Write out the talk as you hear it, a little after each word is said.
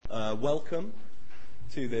Welcome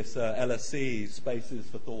to this LSE Spaces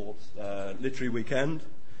for Thought literary weekend,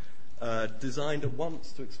 designed at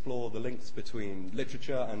once to explore the links between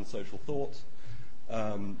literature and social thought,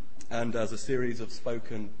 and as a series of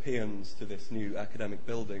spoken paeans to this new academic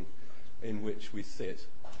building in which we sit.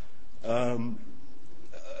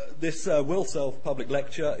 This Will Self public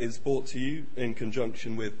lecture is brought to you in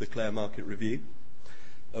conjunction with the Clare Market Review,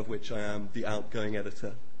 of which I am the outgoing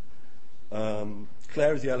editor.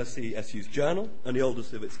 Clare is the LSE SU's journal, and the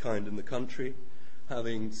oldest of its kind in the country,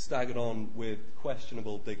 having staggered on with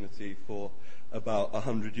questionable dignity for about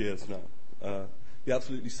 100 years now. Be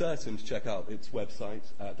absolutely certain to check out its website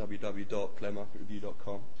at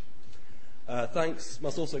www.claremarketreview.com. Thanks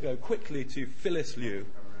must also go quickly to Phyllis Liu.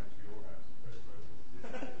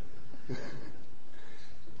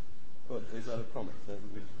 What, is that a promise?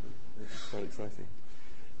 It's quite exciting.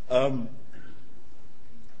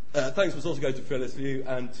 Thanks must also go to Phyllis Liu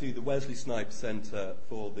and to the Wesley Snipes Centre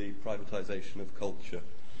for the Privatisation of Culture.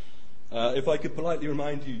 If I could politely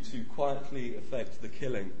remind you to quietly effect the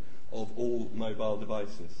killing of all mobile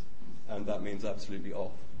devices, and that means absolutely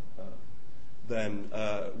off, then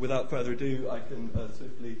without further ado, I can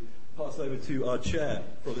swiftly pass over to our chair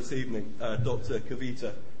for this evening, Dr.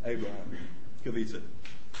 Kavita Abraham. Kavita.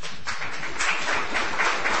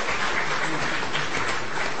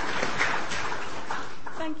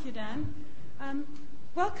 Thank you, Dan.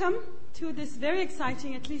 Welcome to this very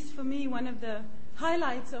exciting, at least for me, one of the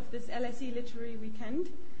highlights of this LSE Literary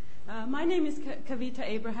Weekend. My name is Kavita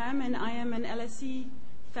Abraham, and I am an LSE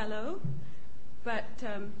Fellow, but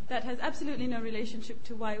that has absolutely no relationship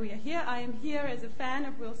to why we are here. I am here as a fan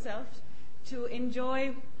of Will Self to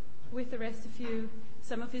enjoy, with the rest of you,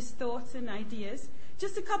 some of his thoughts and ideas.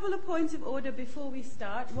 Just a couple of points of order before we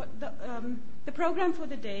start. The program for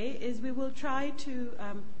the day is we will try to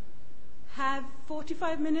have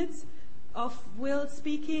 45 minutes of Will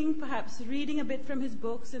speaking, perhaps reading a bit from his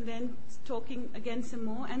books, and then talking again some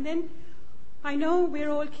more. And then I know we're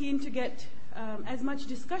all keen to get as much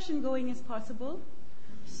discussion going as possible.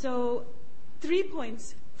 So 3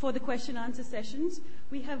 points for the question-answer sessions.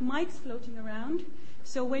 We have mics floating around.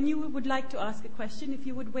 So when you would like to ask a question, if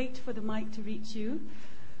you would wait for the mic to reach you.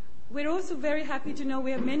 We're also very happy to know we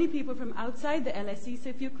have many people from outside the LSE, so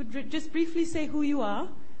if you could just briefly say who you are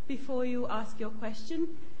before you ask your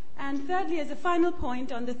question. And thirdly, as a final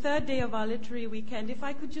point, on the third day of our literary weekend, if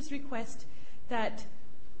I could just request that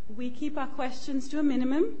we keep our questions to a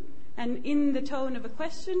minimum and in the tone of a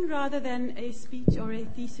question rather than a speech or a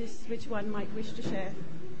thesis which one might wish to share.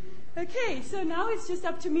 Okay, so now it's just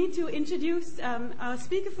up to me to introduce our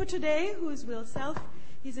speaker for today, who is Will Self.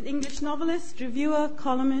 He's an English novelist, reviewer,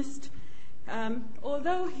 columnist.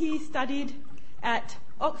 Although he studied at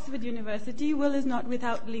Oxford University, Will is not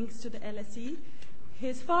without links to the LSE.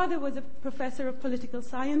 His father was a professor of political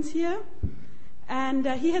science here, and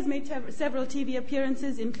he has made several TV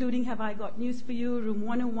appearances, including Have I Got News for You, Room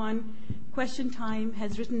 101, Question Time,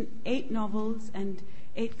 has written 8 novels and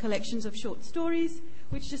 8 collections of short stories,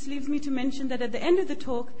 which just leaves me to mention that at the end of the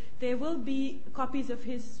talk, there will be copies of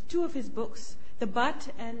 2 of his books, The Butt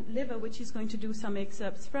and Liver, which he's going to do some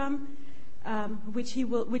excerpts from, which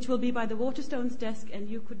will be by the Waterstones desk, and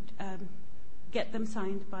you could get them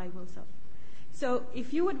signed by Will Self. So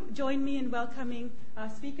if you would join me in welcoming our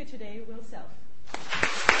speaker today, Will Self.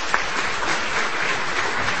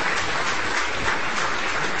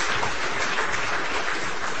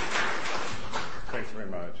 Thanks very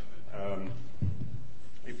much.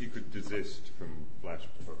 If you could desist from flash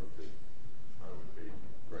photography, I would be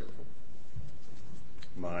grateful.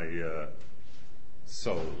 My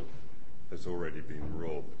soul has already been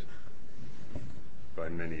robbed by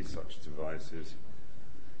many such devices.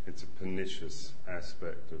 It's a pernicious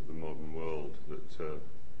aspect of the modern world that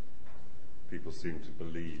people seem to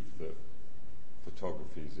believe that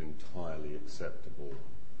photography is entirely acceptable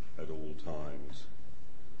at all times.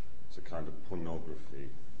 It's a kind of pornography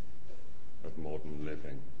of modern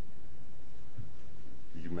living.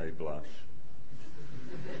 You may blush.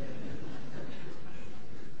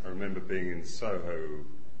 I remember being in Soho.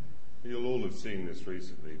 You'll all have seen this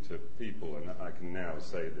recently, to people, and I can now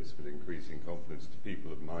say this with increasing confidence, to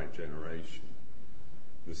people of my generation,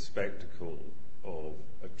 the spectacle of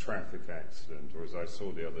a traffic accident, or as I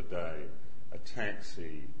saw the other day, a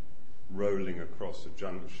taxi rolling across a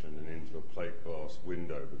junction and into a plate glass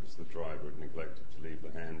window because the driver had neglected to leave the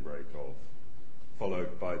handbrake off,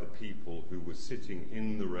 followed by the people who were sitting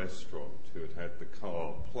in the restaurant who had had the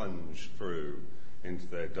car plunge through into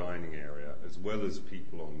their dining area, as well as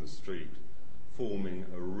people on the street, forming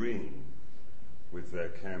a ring with their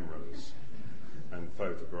cameras and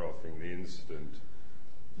photographing the incident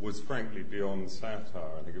was frankly beyond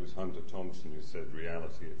satire. I think it was Hunter Thompson who said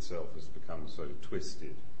reality itself has become so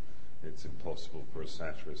twisted it's impossible for a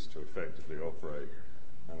satirist to effectively operate.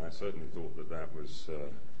 And I certainly thought that that was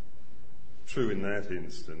true in that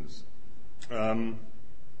instance.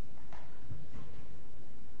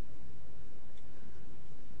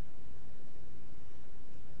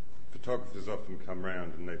 Photographers often come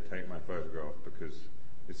round and they take my photograph because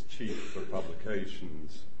it's cheap for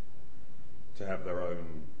publications to have their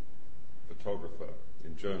own photographer.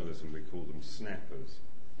 In journalism we call them snappers,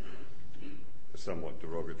 a somewhat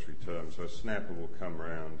derogatory term. So a snapper will come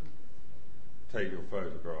round, take your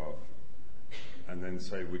photograph, and then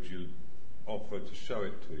say, would you offer to show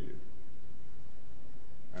it to you?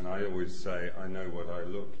 And I always say, I know what I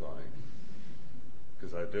look like,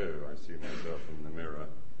 because I do. I see myself in the mirror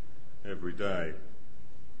every day.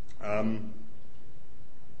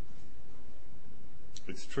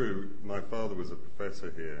 It's true, my father was a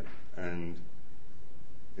professor here, and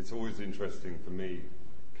it's always interesting for me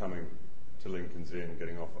coming to Lincoln's Inn,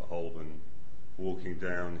 getting off at Holborn, walking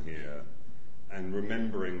down here, and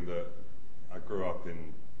remembering that I grew up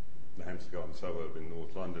in the Hampstead Garden suburb in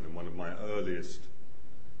North London, and one of my earliest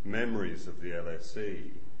memories of the LSE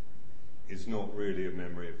is not really a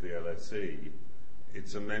memory of the LSE,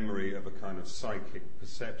 it's a memory of a kind of psychic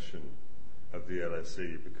perception of the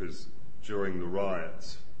LSE, because during the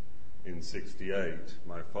riots in '68,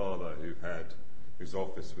 my father, whose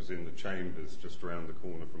office was in the chambers just around the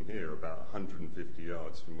corner from here, about 150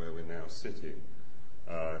 yards from where we're now sitting,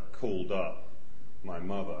 called up my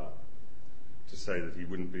mother to say that he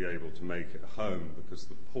wouldn't be able to make it home because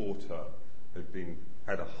the porter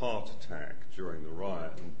had a heart attack during the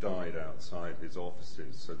riot and died outside his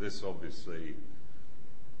offices. So this obviously,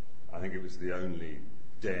 I think it was the only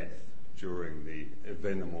death during the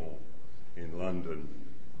événement in London.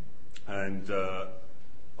 And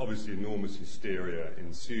obviously enormous hysteria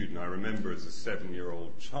ensued. And I remember as a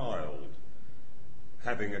 7-year-old child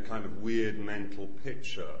having a kind of weird mental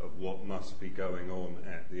picture of what must be going on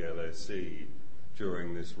at the LSE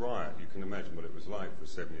during this riot. You can imagine what it was like for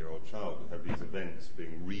a 7-year-old child to have these events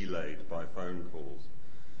being relayed by phone calls.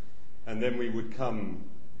 And then we would come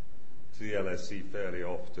to the LSE fairly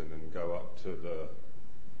often and go up to the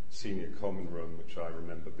senior common room, which I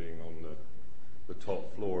remember being on the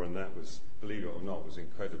top floor, and that was, believe it or not, was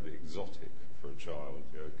incredibly exotic for a child,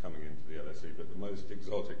 coming into the LSE. But the most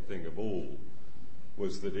exotic thing of all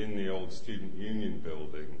was that in the old Student Union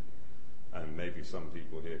building, and maybe some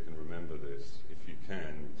people here can remember this, if you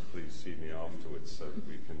can, please see me afterwards so that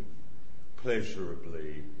we can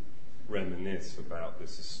pleasurably reminisce about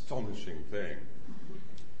this astonishing thing.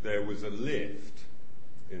 There was a lift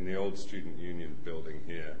in the old Student Union building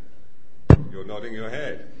here. You're nodding your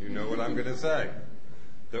head. You know what I'm going to say.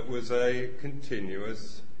 That was a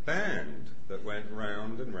continuous band that went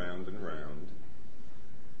round and round and round,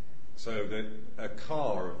 so that a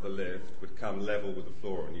car of the lift would come level with the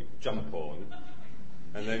floor and you'd jump on,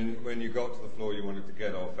 and then when you got to the floor you wanted to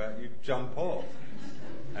get off at, you'd jump off.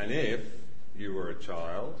 And if you were a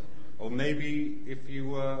child, or maybe if you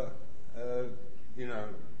were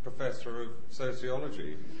professor of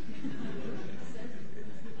sociology,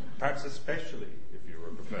 perhaps especially if you were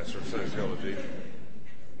a professor of sociology,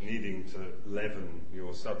 needing to leaven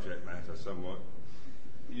your subject matter somewhat,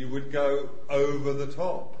 you would go over the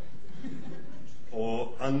top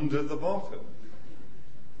or under the bottom.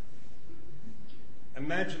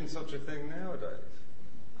 Imagine such a thing nowadays.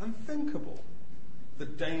 Unthinkable. The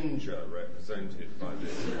danger represented by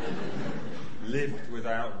this lift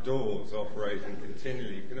without doors operating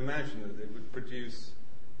continually. You can imagine that it would produce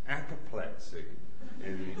apoplexy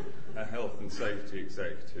in a health and safety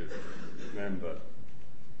executive member.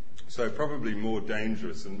 So probably more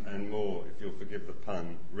dangerous and more, if you'll forgive the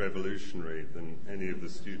pun, revolutionary than any of the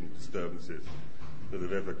student disturbances that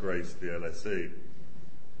have ever graced the LSE.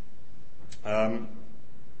 I'm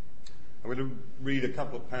going to read a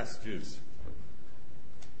couple of passages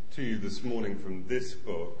to you this morning from this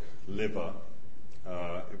book, Liber.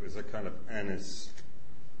 It was a kind of annus,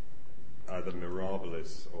 either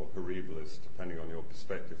mirabilis or horribilis, depending on your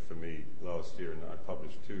perspective, for me last year, and I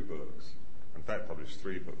published 2 books. In fact, published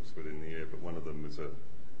 3 books within the year, but one of them was a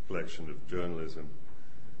collection of journalism.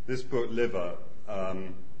 This book, Liber,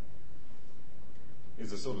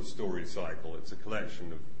 is a sort of story cycle. It's a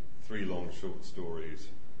collection of 3 long short stories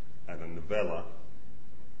and a novella,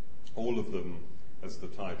 all of them, as the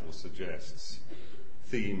title suggests,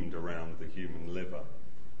 themed around the human liver.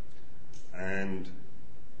 And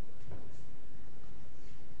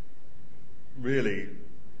really,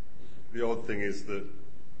 the odd thing is that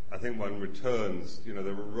I think one returns, there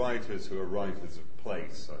are writers who are writers of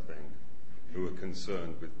place, I think, who are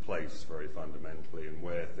concerned with place very fundamentally and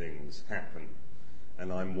where things happen.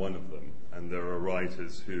 And I'm one of them. And there are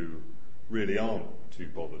writers who really aren't too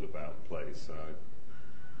bothered about place,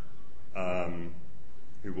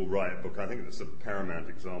 who will write a book. I think that's a paramount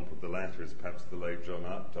example of the latter is perhaps the late John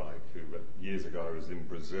Updike, who years ago I was in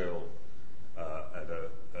Brazil at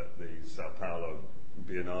the Sao Paulo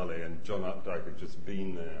Biennale, and John Updike had just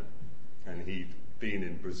been there, and he'd been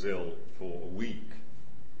in Brazil for a week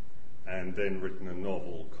and then written a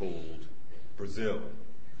novel called Brazil,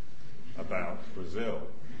 about Brazil.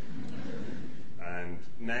 And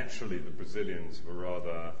naturally the Brazilians were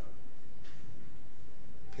rather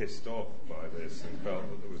pissed off by this and felt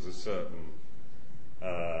that there was a certain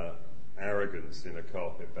arrogance in a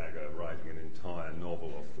carpetbagger writing an entire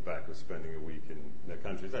novel off the back of spending a week in their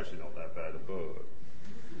country. It's actually not that bad a book.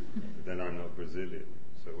 But then I'm not Brazilian,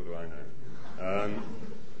 so what do I know?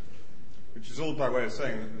 Which is all by way of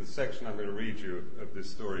saying that the section I'm going to read you of this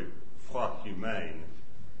story, Foi Humaine,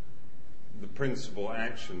 the principal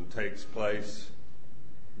action takes place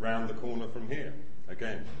round the corner from here,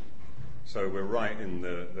 again. So we're right in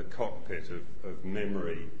the cockpit of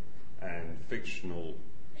memory and fictional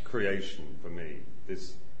creation for me,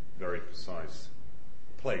 this very precise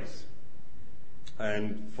place.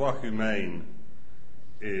 And Foi Humaine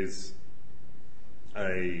is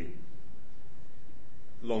a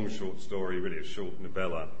long short story, really a short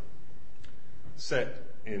novella, set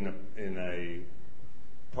in a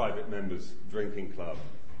private members' drinking club,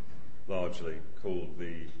 largely, called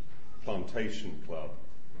the Plantation Club,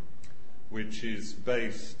 which is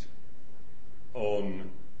based on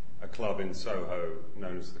a club in Soho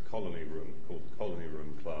known as the Colony Room, called the Colony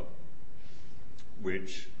Room Club,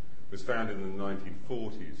 which was founded in the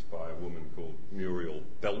 1940s by a woman called Muriel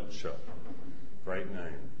Belcher. Great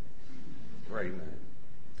name. Great name.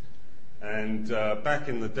 And back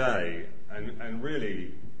in the day, and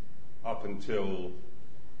really up until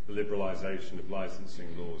the liberalisation of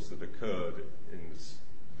licensing laws that occurred in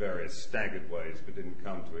various staggered ways but didn't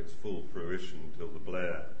come to its full fruition until the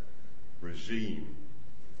Blair regime,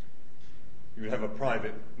 you would have a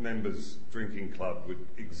private members' drinking club would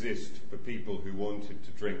exist for people who wanted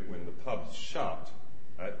to drink when the pubs shut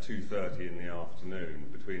at 2:30 in the afternoon,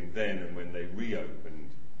 between then and when they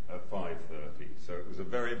reopened at 5:30. So it was a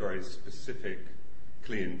very, very specific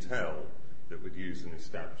clientele that would use an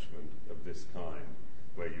establishment of this kind,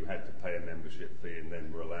 where you had to pay a membership fee and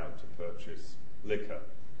then were allowed to purchase liquor.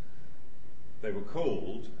 They were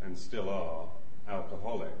called, and still are,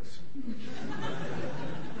 alcoholics.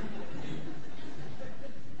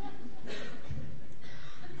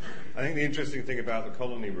 I think the interesting thing about the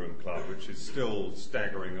Colony Room Club, which is still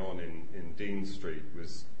staggering on in Dean Street,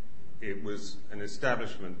 was it was an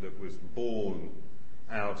establishment that was born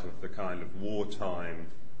out of the kind of wartime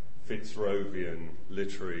Fitzrovian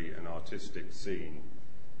literary and artistic scene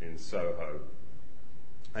in Soho.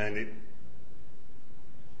 And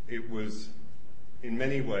it was in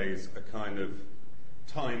many ways a kind of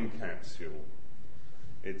time capsule.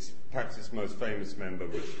 Perhaps its most famous member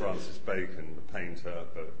was Francis Bacon, the painter,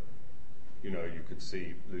 but you could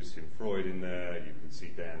see Lucian Freud in there, you could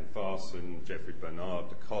see Dan Farson, Geoffrey Bernard,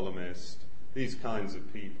 the columnist, these kinds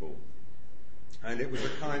of people. And it was a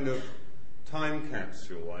kind of time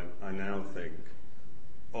capsule, I now think,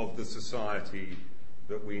 of the society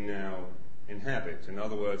that we now inhabit. In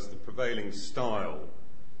other words, the prevailing style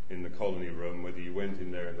in the Colony Room, whether you went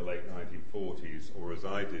in there in the late 1940s or as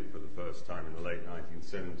I did for the first time in the late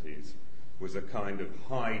 1970s, was a kind of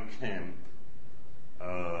high camp,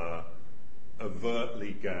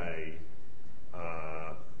 overtly gay,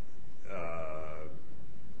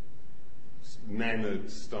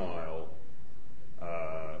 mannered style.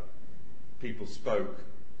 People spoke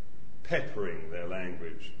peppering their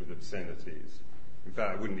language with obscenities. In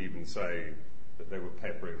fact, I wouldn't even say that they were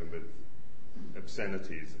peppering them with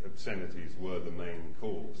obscenities. Obscenities were the main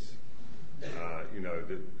course.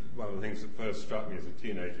 One of the things that first struck me as a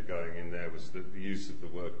teenager going in there was that the use of the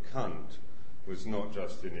word cunt was not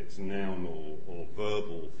just in its noun or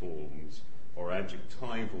verbal forms or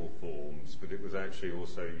adjectival forms, but it was actually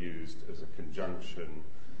also used as a conjunction,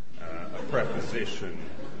 a preposition,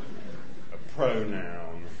 a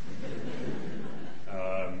pronoun.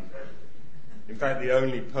 In fact, the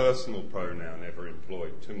only personal pronoun ever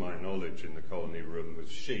employed, to my knowledge, in the Colony Room was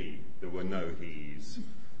she. There were no he's,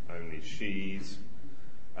 only she's.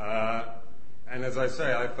 And as I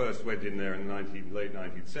say, I first went in there in the late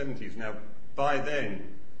 1970s. Now, by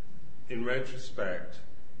then, in retrospect,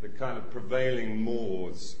 the kind of prevailing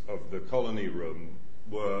mores of the Colony Room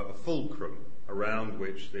were a fulcrum around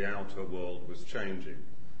which the outer world was changing.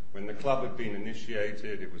 When the club had been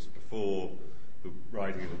initiated, it was before the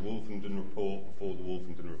writing of the Wolfenden Report, before the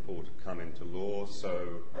Wolfenden Report had come into law,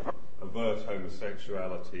 so overt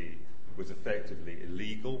homosexuality was effectively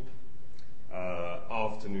illegal.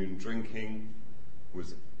 Afternoon drinking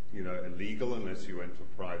was, illegal unless you went to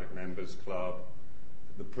a private members club.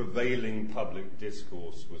 The prevailing public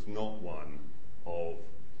discourse was not one of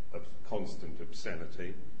constant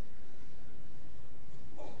obscenity.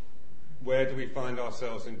 Where do we find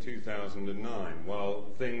ourselves in 2009? Well,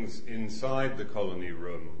 things inside the colony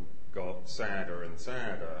room got sadder and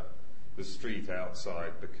sadder. The street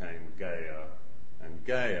outside became gayer and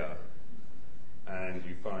gayer. And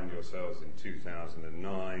you find yourselves in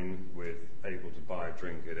 2009 with able to buy a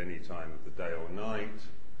drink at any time of the day or night,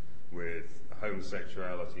 with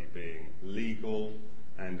homosexuality being legal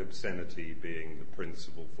and obscenity being the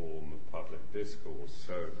principal form of public discourse.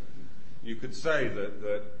 So you could say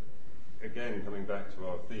that again, coming back to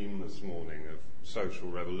our theme this morning of social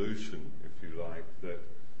revolution, if you like, that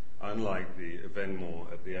unlike the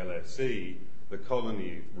événement at the LSE, the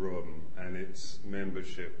colony room and its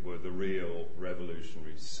membership were the real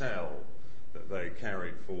revolutionary cell, that they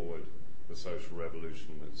carried forward the social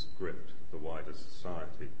revolution that's gripped the wider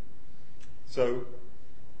society. So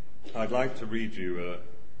I'd like to read you a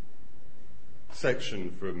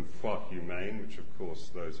section from Foi Humaine, which of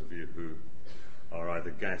course those of you who are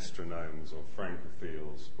either gastronomes or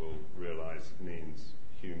francophiles will realize means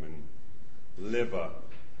human liver.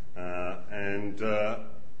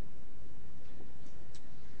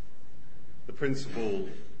 The principal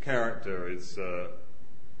character is a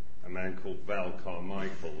man called Val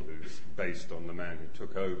Carmichael, who's based on the man who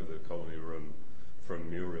took over the colony room from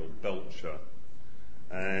Muriel Belcher.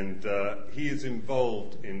 And he is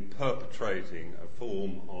involved in perpetrating a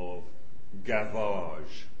form of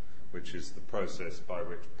gavage, which is the process by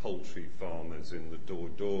which poultry farmers in the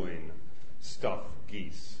Dordogne stuff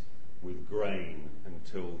geese with grain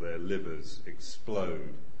until their livers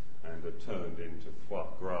explode and are turned into foie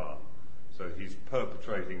gras. So he's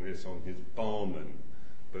perpetrating this on his barman,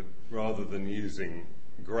 but rather than using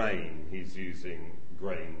grain, he's using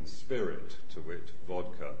grain spirit, to wit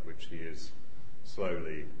vodka, which he is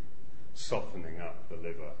slowly softening up the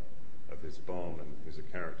liver of his barman, who's a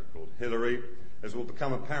character called Hilary. As will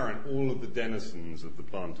become apparent, all of the denizens of the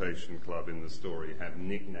Plantation Club in the story have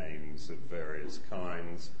nicknames of various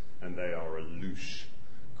kinds, and they are a louche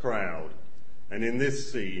crowd. And in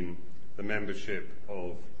this scene, the membership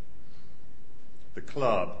of the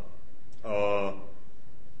club are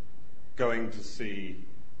going to see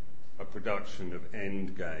a production of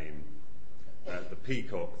Endgame at the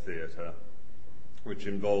Peacock Theatre, which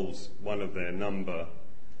involves one of their number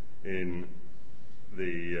in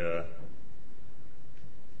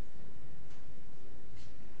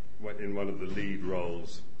one of the lead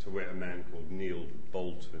roles, to wit a man called Neil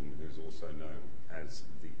Bolton, who's also known as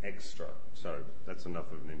the Extra. So that's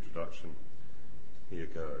enough of an introduction. Here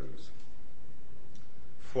goes.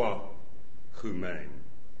 Foi Humaine.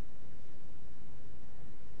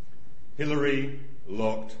 Hilary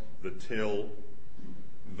locked the till.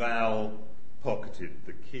 Val pocketed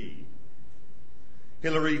the key.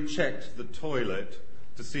 Hilary checked the toilet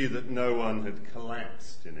to see that no one had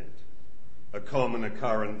collapsed in it, a common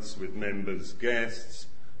occurrence with members' guests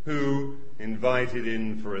who, invited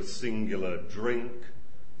in for a singular drink,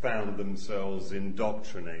 found themselves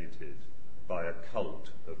indoctrinated by a cult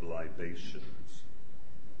of libations.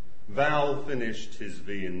 Val finished his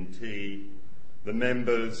V&T. The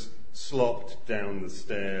members slopped down the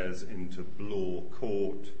stairs into Bloor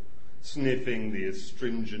Court, sniffing the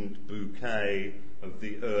astringent bouquet of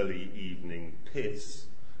the early evening piss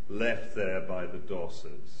left there by the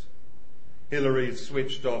dossers. Hilary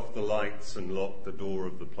switched off the lights and locked the door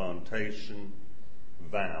of the plantation.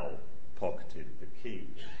 Val pocketed the key.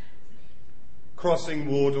 Crossing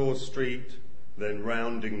Wardour Street, then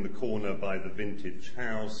rounding the corner by the Vintage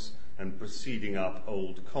House and proceeding up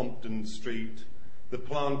Old Compton Street, the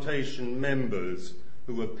plantation members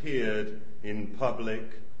who appeared in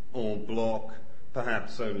public, en bloc,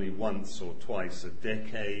 perhaps only once or twice a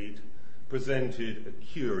decade, presented a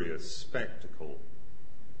curious spectacle.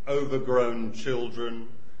 Overgrown children,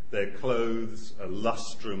 their clothes a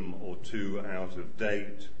lustrum or two out of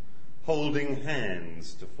date, holding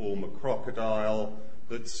hands to form a crocodile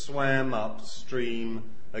that swam upstream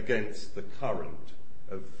against the current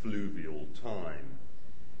of fluvial time.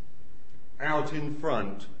 Out in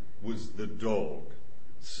front was the dog,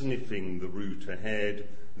 sniffing the route ahead,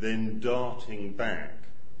 then darting back,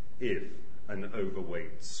 if an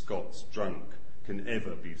overweight Scots drunk can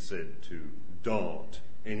ever be said to dart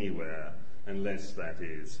anywhere, unless, that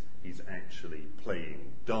is, he's actually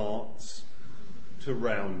playing darts to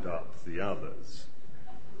round up the others.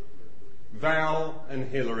 Val and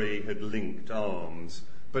Hilary had linked arms,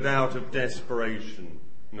 but out of desperation,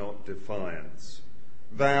 not defiance.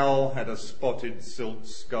 Val had a spotted silk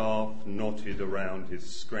scarf knotted around his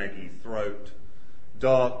scraggy throat.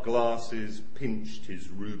 Dark glasses pinched his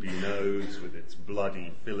ruby nose with its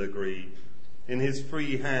bloody filigree. In his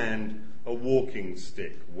free hand, a walking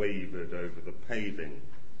stick wavered over the paving.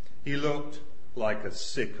 He looked like a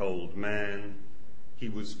sick old man. He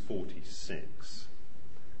was 46.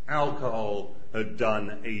 Alcohol had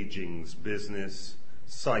done aging's business,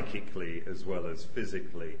 psychically as well as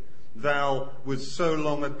physically. Val was so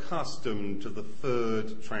long accustomed to the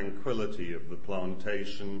furred tranquility of the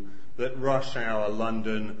plantation that rush hour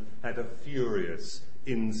London had a furious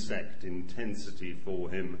insect intensity for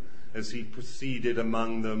him. As he proceeded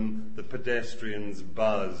among them, the pedestrians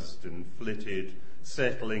buzzed and flitted,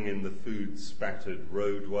 settling in the food-spattered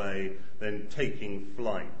roadway, then taking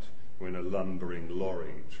flight when a lumbering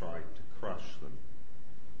lorry tried to crush them.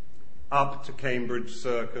 Up to Cambridge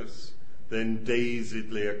Circus, then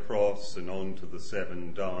dazedly across and on to the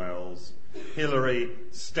Seven Dials. Hilary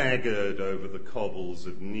staggered over the cobbles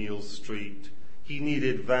of Neal Street. He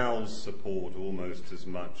needed Val's support almost as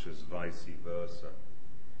much as vice versa.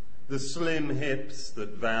 The slim hips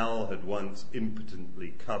that Val had once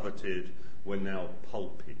impotently coveted were now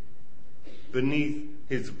pulpy. Beneath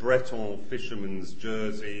his Breton fisherman's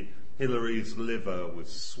jersey, Hilary's liver was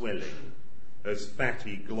swelling as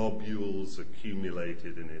fatty globules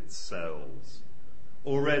accumulated in its cells.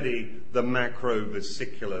 Already the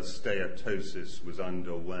macrovesicular steatosis was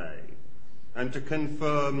underway. And to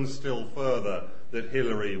confirm still further that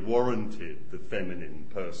Hilary warranted the feminine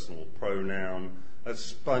personal pronoun, a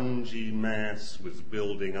spongy mass was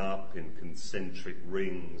building up in concentric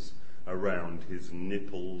rings around his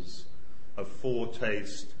nipples, a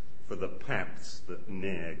foretaste for the paps that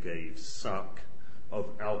ne'er gave suck of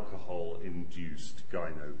alcohol-induced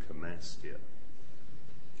gynecomastia.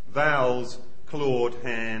 Val's clawed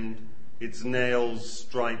hand, its nails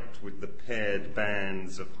striped with the paired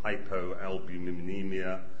bands of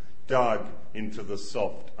hypoalbuminemia, dug into the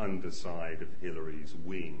soft underside of Hilary's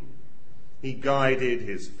wing. He guided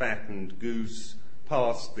his fattened goose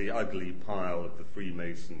past the ugly pile of the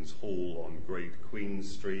Freemasons' Hall on Great Queen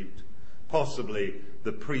Street, possibly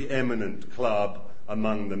the preeminent club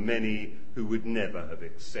among the many who would never have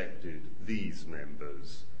accepted these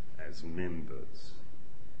members as members.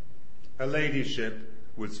 Her ladyship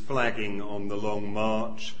was flagging on the long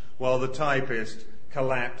march, while the typist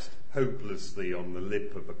collapsed hopelessly on the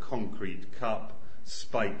lip of a concrete cup,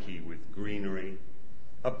 spiky with greenery.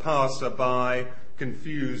 A passer-by,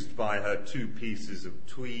 confused by her 2 pieces of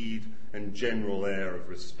tweed and general air of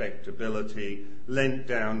respectability, leant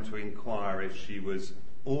down to inquire if she was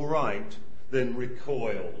all right, then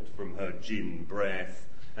recoiled from her gin breath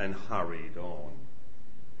and hurried on.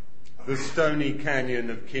 The stony canyon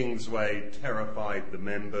of Kingsway terrified the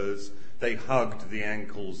members. They hugged the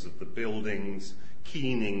ankles of the buildings,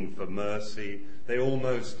 keening for mercy. They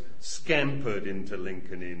almost scampered into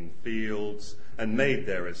Lincoln Inn Fields and made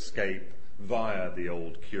their escape via the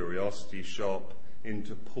old curiosity shop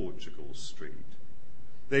into Portugal Street.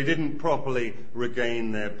 They didn't properly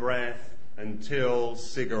regain their breath until,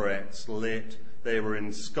 cigarettes lit, they were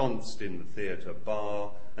ensconced in the theatre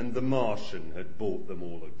bar, and the Martian had bought them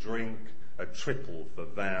all a drink, a triple for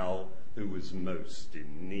Val, who was most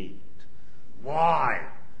in need. Why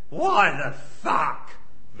the fuck,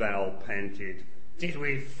 Val panted, did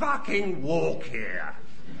we fucking walk here?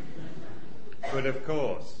 But of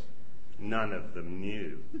course, none of them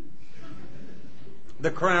knew.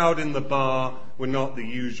 The crowd in the bar were not the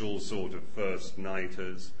usual sort of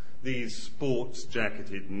first-nighters. These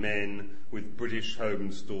sports-jacketed men with British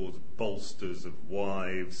Home Store's bolsters of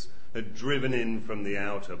wives had driven in from the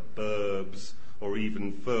outer burbs or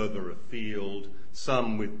even further afield,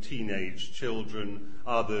 some with teenage children,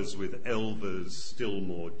 others with elvers still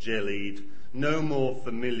more jellied, no more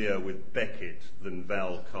familiar with Beckett than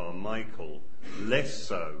Val Carmichael, less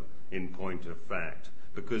so, in point of fact,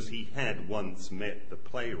 because he had once met the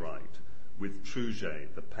playwright with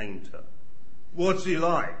Truget the painter. What's he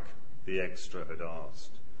like? The extra had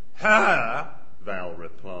asked. Her, Val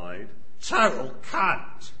replied. Total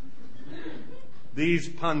cunt. These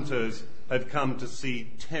punters had come to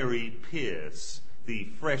see Terry Pearce, the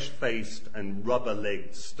fresh-faced and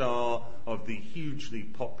rubber-legged star of the hugely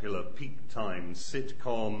popular peak-time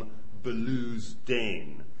sitcom Baloo's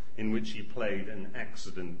Den, in which he played an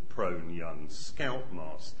accident-prone young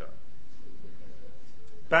scoutmaster.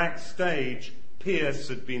 Backstage, Pierce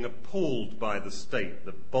had been appalled by the state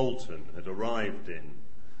that Bolton had arrived in.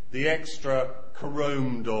 The extra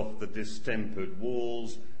chromed off the distempered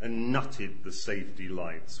walls and nutted the safety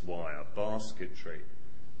lights wire basketry.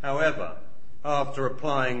 However, after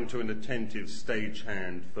applying to an attentive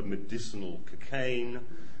stagehand for medicinal cocaine,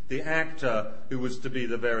 the actor, who was to be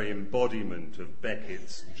the very embodiment of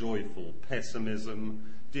Beckett's joyful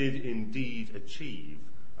pessimism, did indeed achieve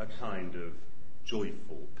a kind of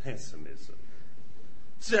joyful pessimism.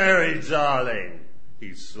 "Terry, darling,"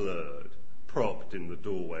 he slurred, propped in the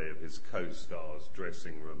doorway of his co-star's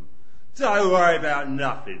dressing room. "Don't worry about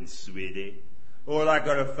nothing, sweetie. All I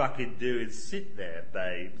gotta fucking do is sit there,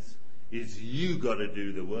 babes. It's you gotta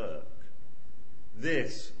do the work."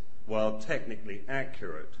 This, while technically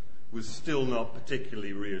accurate, was still not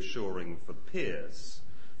particularly reassuring for Pierce,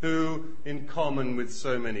 who, in common with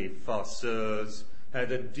so many farceurs,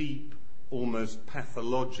 had a deep, almost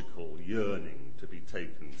pathological yearning to be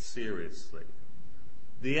taken seriously.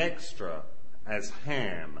 The extra, as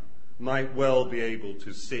Ham, might well be able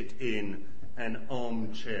to sit in an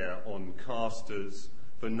armchair on casters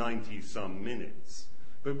for 90-some minutes,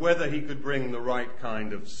 but whether he could bring the right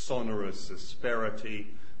kind of sonorous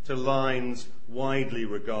asperity to lines widely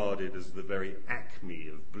regarded as the very acme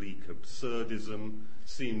of bleak absurdism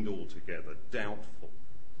seemed altogether doubtful.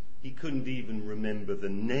 He couldn't even remember the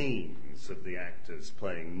names of the actors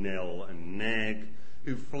playing Nell and Nag,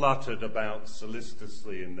 who fluttered about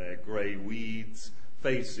solicitously in their grey weeds,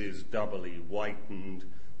 faces doubly whitened,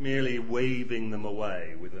 merely waving them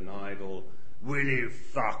away with an idle, "Will you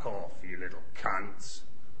fuck off, you little cunts?"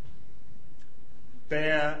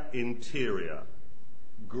 Bare interior,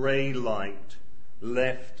 grey light,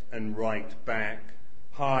 left and right back,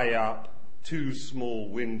 high up, 2 small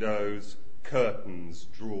windows, curtains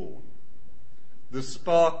drawn. The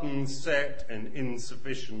Spartan set and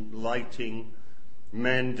insufficient lighting,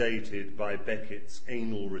 mandated by Beckett's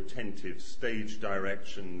anal retentive stage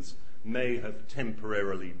directions, may have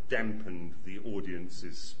temporarily dampened the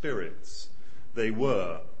audience's spirits. They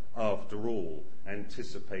were, after all,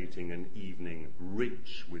 anticipating an evening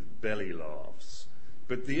rich with belly laughs.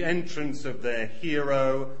 But the entrance of their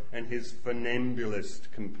hero and his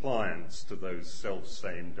funambulist compliance to those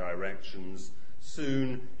self-same directions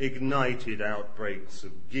soon ignited outbreaks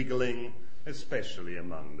of giggling, especially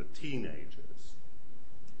among the teenagers.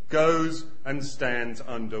 Goes and stands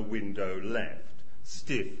under window left,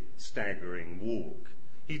 stiff, staggering walk.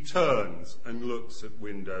 He turns and looks at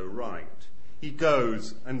window right. He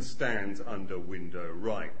goes and stands under window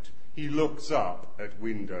right. He looks up at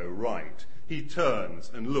window right. He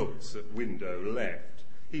turns and looks at window left.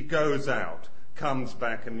 He goes out, comes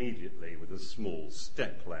back immediately with a small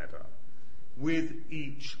stepladder. With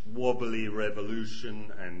each wobbly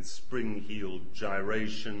revolution and spring-heeled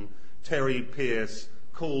gyration, Terry Pierce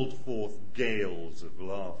called forth gales of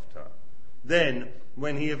laughter. Then,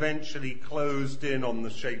 when he eventually closed in on the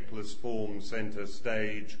shapeless form centre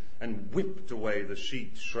stage and whipped away the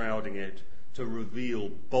sheet shrouding it to reveal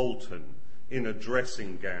Bolton in a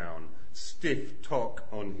dressing gown, stiff toque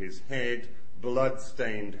on his head,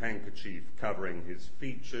 blood-stained handkerchief covering his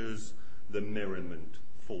features, the merriment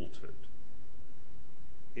faltered.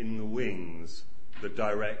 In the wings, the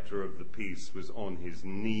director of the piece was on his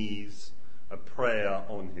knees, a prayer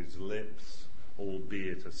on his lips,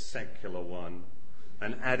 albeit a secular one,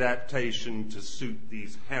 an adaptation to suit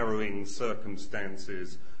these harrowing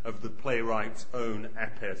circumstances of the playwright's own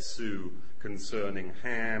aperçu concerning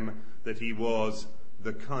Ham, that he was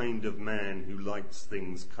the kind of man who likes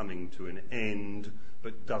things coming to an end,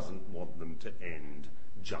 but doesn't want them to end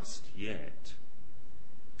just yet.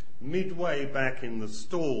 Midway back in the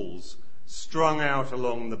stalls, strung out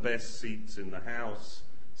along the best seats in the house,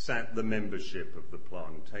 sat the membership of the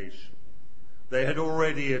plantation. They had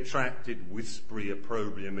already attracted whispery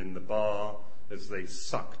opprobrium in the bar as they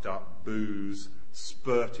sucked up booze,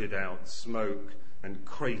 spurted out smoke, and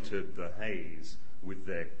cratered the haze with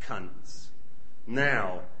their cunts.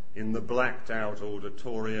 Now, in the blacked-out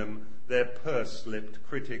auditorium, their purse-lipped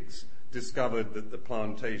critics discovered that the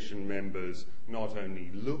plantation members not only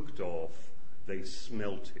looked off, they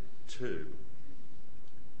smelt it too.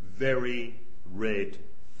 Very red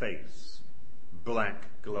face,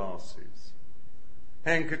 black glasses.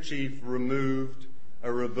 Handkerchief removed,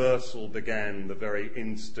 a reversal began the very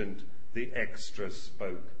instant the extra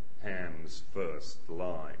spoke Ham's first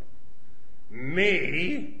line.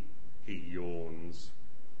 "Me," he yawns,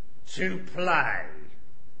 "to play."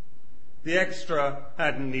 The extra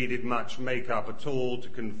hadn't needed much make-up at all to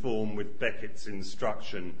conform with Beckett's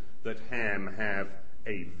instruction that Ham have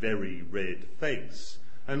a very red face,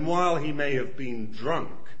 and while he may have been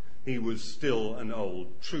drunk, he was still an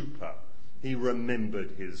old trooper. He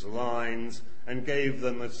remembered his lines and gave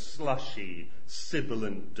them a slushy,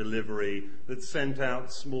 sibilant delivery that sent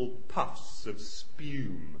out small puffs of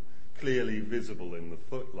spume, clearly visible in the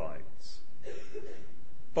footlights.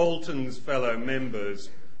 Bolton's fellow members,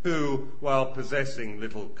 who, while possessing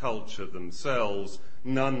little culture themselves,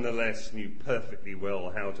 nonetheless knew perfectly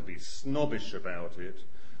well how to be snobbish about it,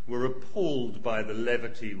 were appalled by the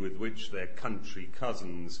levity with which their country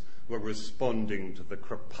cousins were responding to the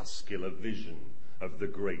crepuscular vision of the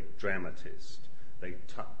great dramatist. They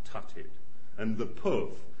tut-tutted, and the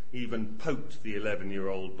poof even poked the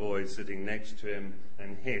 11-year-old boy sitting next to him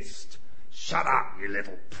and hissed, "Shut up, you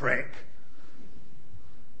little prick!"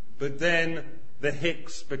 But then the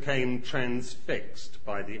Hicks became transfixed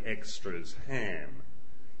by the extra's ham.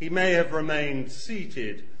 He may have remained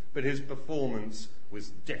seated, but his performance was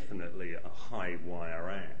definitely a high-wire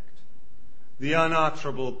act. The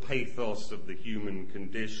unutterable pathos of the human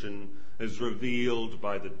condition, as revealed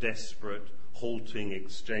by the desperate, halting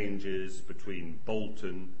exchanges between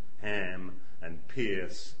Bolton, Ham, and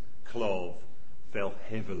Pierce, Clove, fell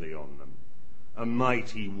heavily on them, a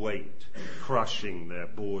mighty weight crushing their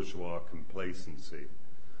bourgeois complacency.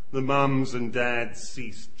 The mums and dads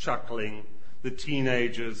ceased chuckling, the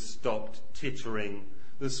teenagers stopped tittering,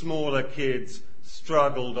 the smaller kids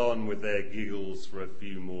struggled on with their giggles for a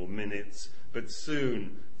few more minutes, but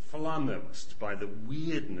soon, flummoxed by the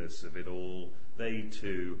weirdness of it all, they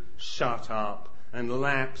too shut up and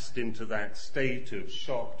lapsed into that state of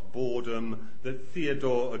shocked boredom that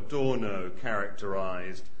Theodore Adorno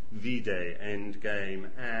characterized, vide Endgame,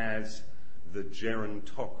 as the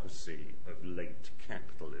gerontocracy of late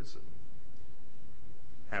capitalism.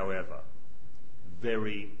 However,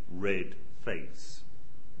 very red face,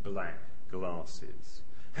 black glasses,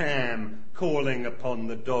 Ham calling upon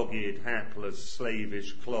the dogged, hapless,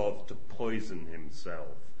 slavish Clove to poison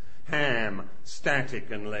himself, Ham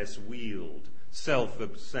static and less wheeled,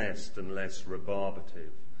 self-obsessed and less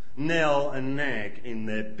rebarbative, Nell and Nag in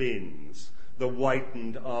their bins, the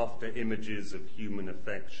whitened after-images of human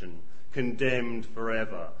affection, condemned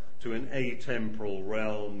forever to an atemporal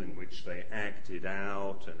realm in which they acted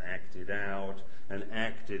out and acted out and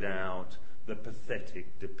acted out the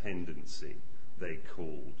pathetic dependency they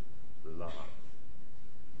called love.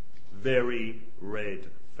 Very red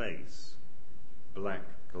face, black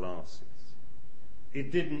glasses.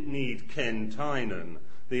 It didn't need Ken Tynan,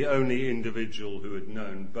 the only individual who had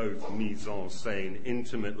known both mise-en-scène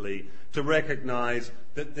intimately, to recognise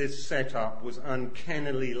that this setup was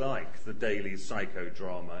uncannily like the daily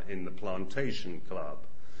psychodrama in the Plantation Club,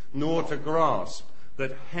 nor to grasp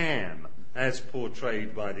that Ham, as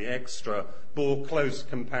portrayed by the extra, bore close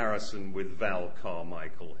comparison with Val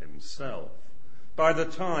Carmichael himself. By the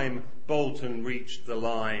time Bolton reached the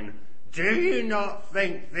line, "Do you not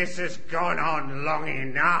think this has gone on long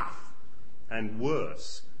enough?" and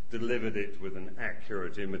worse, delivered it with an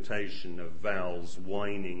accurate imitation of Val's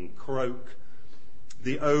whining croak,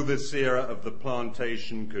 the overseer of the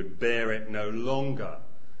plantation could bear it no longer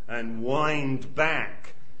and whined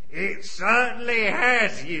back, "It certainly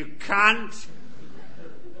has, you cunt!"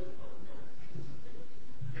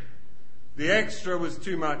 The extra was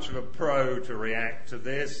too much of a pro to react to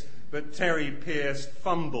this, but Terry Pierce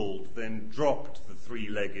fumbled, then dropped the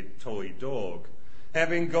three-legged toy dog.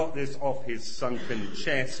 Having got this off his sunken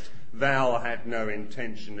chest, Val had no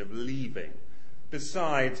intention of leaving.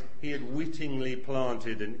 Besides, he had wittingly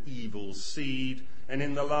planted an evil seed, and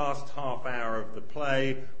in the last half hour of the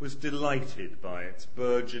play was delighted by its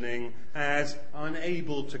burgeoning, as,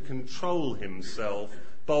 unable to control himself,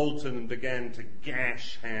 Bolton began to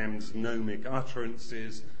gash Ham's gnomic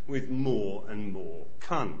utterances with more and more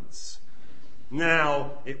cunts.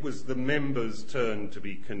 Now it was the members' turn to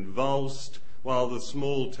be convulsed, while the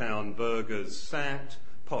small-town burghers sat,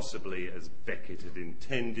 possibly as Beckett had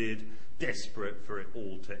intended, desperate for it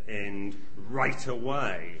all to end right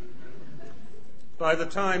away. By the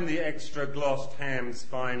time the extra glossed Ham's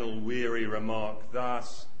final weary remark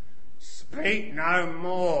thus, "Speak no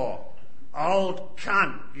more, old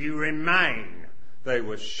cunt you remain," they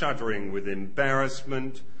were shuddering with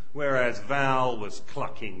embarrassment, whereas Val was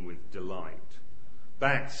clucking with delight.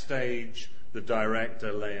 Backstage, the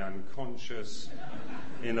director lay unconscious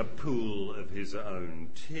in a pool of his own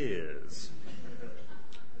tears.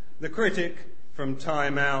 The critic from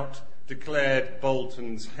Time Out declared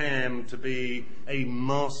Bolton's Ham to be a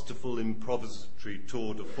masterful improvisatory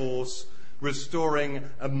tour de force, restoring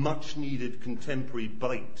a much-needed contemporary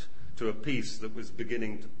bite to a piece that was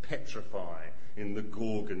beginning to petrify in the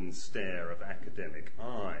Gorgon stare of academic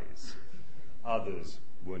eyes. Others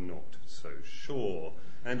were not so sure.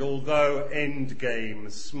 And although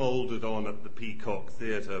Endgame smouldered on at the Peacock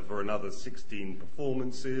Theatre for another 16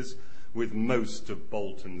 performances, with most of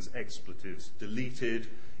Bolton's expletives deleted,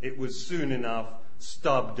 it was soon enough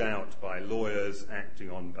stubbed out by lawyers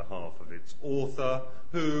acting on behalf of its author,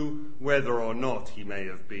 who, whether or not he may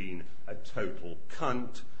have been a total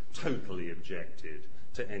cunt, totally objected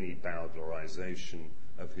to any bowdlerisation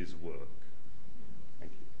of his work.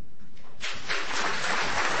 Thank you.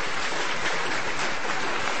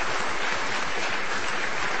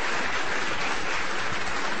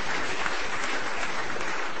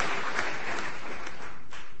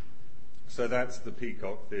 So that's the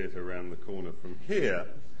Peacock Theatre around the corner from here.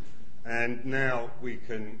 And now we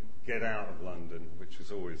can get out of London, which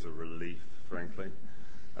is always a relief, frankly.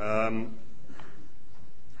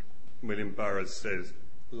 William Burroughs says,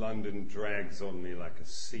 London drags on me like a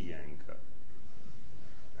sea anchor.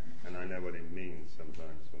 And I know what it means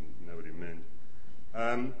sometimes, I know what it meant.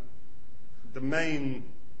 The main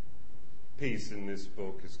piece in this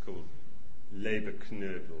book is called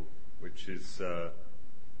Leberknödel, which is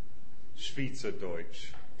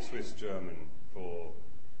Schweizerdeutsch, Swiss German for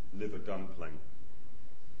liver dumpling.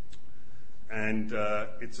 And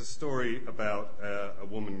it's a story about a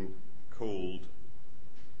woman called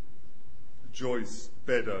Joyce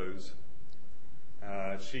Beddoes.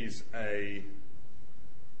 She's a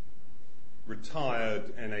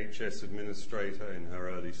retired NHS administrator in her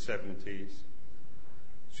early 70s.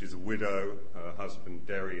 She's a widow, her husband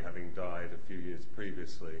Derry having died a few years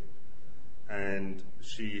previously. And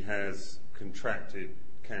she has contracted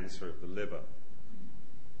cancer of the liver.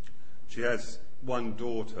 She has one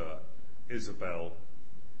daughter, Isabel,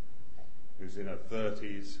 who's in her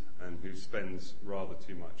 30s and who spends rather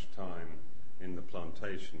too much time in the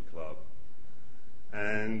plantation club.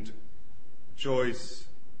 And Joyce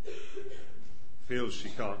feels she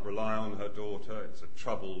can't rely on her daughter. It's a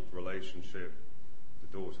troubled relationship.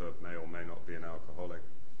 The daughter may or may not be an alcoholic.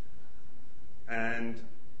 And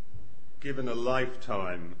given a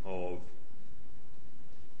lifetime of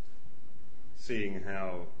seeing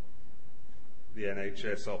how the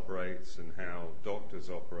NHS operates and how doctors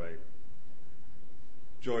operate,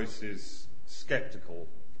 Joyce is sceptical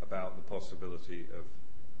about the possibility of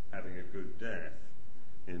having a good death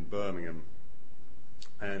in Birmingham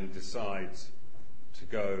and decides to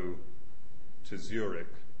go to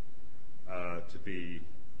Zurich to be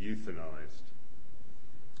euthanized.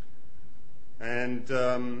 And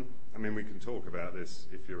I mean, we can talk about this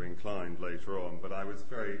if you're inclined later on, but I was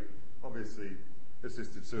very, obviously,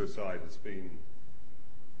 assisted suicide has been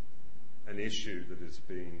an issue that has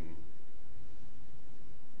been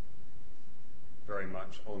very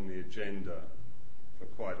much on the agenda for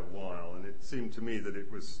quite a while, and it seemed to me that it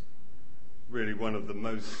was really one of the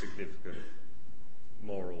most significant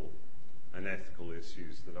moral and ethical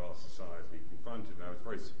issues that our society confronted. And I was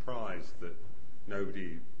very surprised that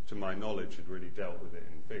nobody, to my knowledge, had really dealt with it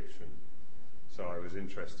in fiction. So I was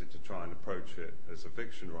interested to try and approach it as a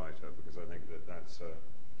fiction writer, because I think that that's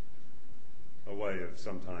a way of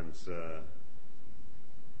sometimes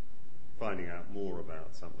finding out more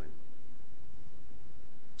about something.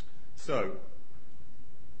 So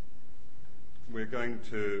we're going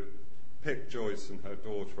to pick Joyce and her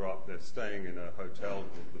daughter up. They're staying in a hotel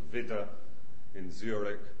called the Widder in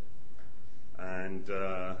Zurich, and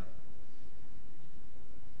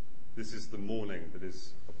this is the morning that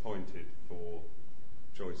is appointed for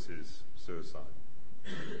Joyce's suicide.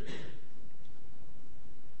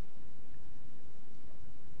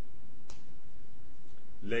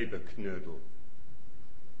 Leberknödel.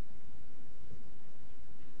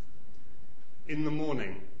 In the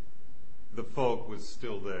morning, the fog was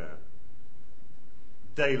still there.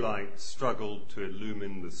 Daylight struggled to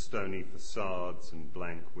illumine the stony facades and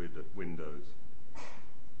blank windows.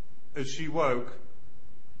 As she woke,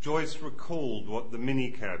 Joyce recalled what the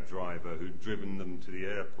minicab driver who'd driven them to the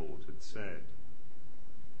airport had said.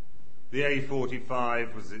 The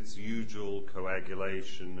A45 was its usual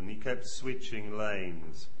coagulation, and he kept switching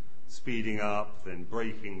lanes, speeding up, then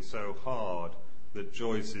braking so hard that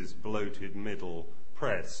Joyce's bloated middle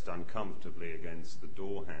pressed uncomfortably against the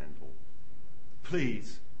door handle.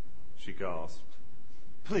 "Please," she gasped.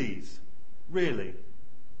 "Please, really,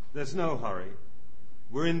 there's no hurry.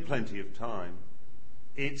 We're in plenty of time."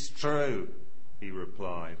 "It's true," he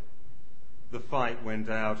replied. The fight went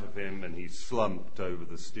out of him and he slumped over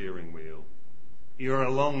the steering wheel. "You're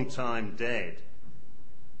a long time dead."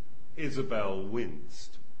 Isabel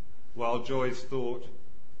winced, while Joyce thought,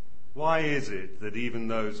 why is it that even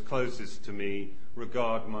those closest to me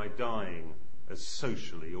regard my dying as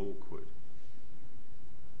socially awkward?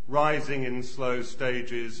 Rising in slow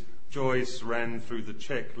stages, Joyce ran through the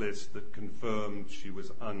checklist that confirmed she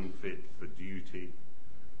was unfit for duty.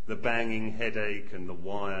 The banging headache and the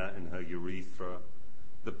wire in her urethra,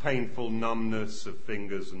 the painful numbness of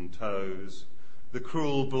fingers and toes, the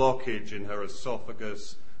cruel blockage in her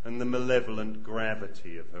esophagus, and the malevolent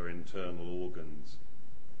gravity of her internal organs.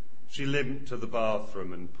 She limped to the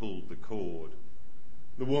bathroom and pulled the cord.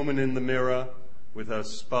 The woman in the mirror, with her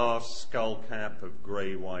sparse skull cap of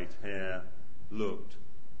grey-white hair, looked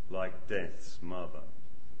like Death's mother.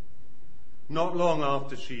 Not long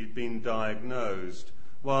after she'd been diagnosed,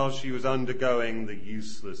 while she was undergoing the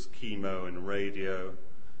useless chemo and radio,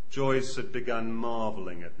 Joyce had begun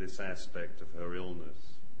marvelling at this aspect of her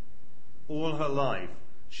illness. All her life,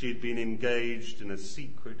 she had been engaged in a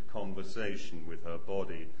secret conversation with her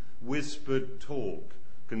body, whispered talk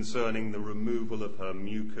concerning the removal of her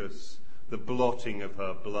mucus, the blotting of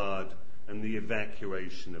her blood, and the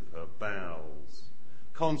evacuation of her bowels.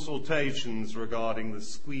 Consultations regarding the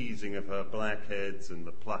squeezing of her blackheads and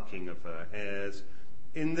the plucking of her hairs.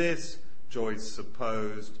 In this, Joyce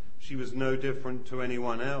supposed, she was no different to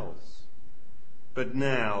anyone else. But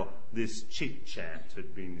now this chit-chat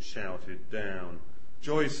had been shouted down.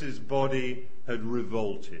 Joyce's body had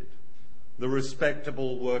revolted. The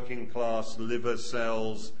respectable working-class liver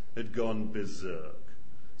cells had gone berserk,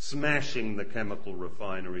 smashing the chemical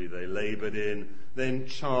refinery they laboured in, then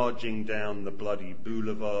charging down the bloody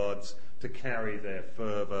boulevards to carry their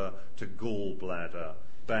fervour to gallbladder,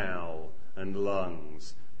 bowel, and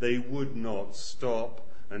lungs. They would not stop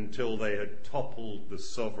until they had toppled the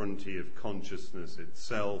sovereignty of consciousness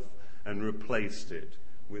itself and replaced it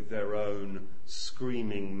with their own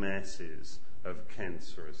screaming masses of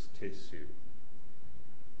cancerous tissue.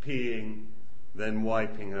 Peeing, then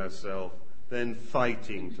wiping herself, then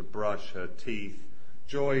fighting to brush her teeth,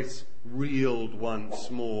 Joyce reeled once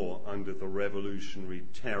more under the revolutionary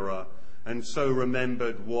terror, and so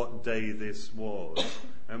remembered what day this was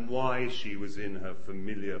and why she was in her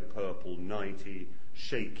familiar purple nightie,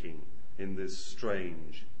 shaking in this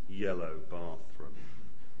strange yellow bathroom.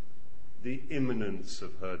 The imminence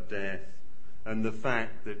of her death and the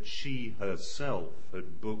fact that she herself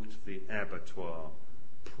had booked the abattoir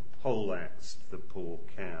poleaxed the poor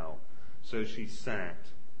cow, so she sat,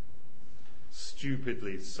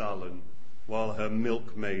 stupidly sullen, while her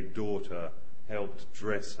milkmaid daughter helped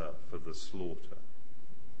dress her for the slaughter.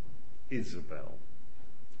 Isabel,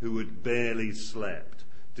 who had barely slept,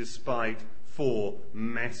 despite 4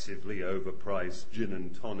 massively overpriced gin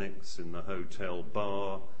and tonics in the hotel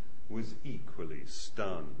bar, was equally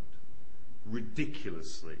stunned.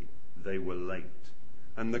 Ridiculously, they were late,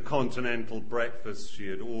 and the continental breakfast she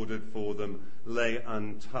had ordered for them lay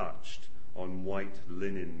untouched on white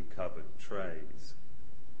linen-covered trays.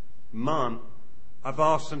 "Mum, I've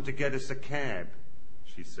asked them to get us a cab,"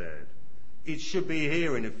 she said. "It should be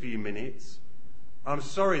here in a few minutes. I'm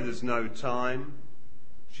sorry there's no time."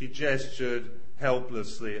 She gestured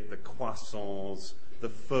helplessly at the croissants, the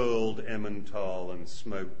furled Emmental and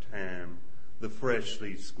smoked ham, the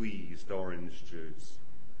freshly squeezed orange juice.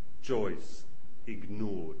 Joyce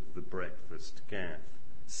ignored the breakfast gaff.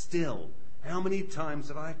 "Still, how many times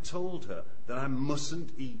have I told her that I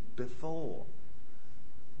mustn't eat before?"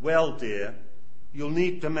 "Well, dear, you'll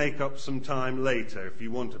need to make up some time later if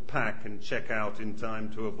you want to pack and check out in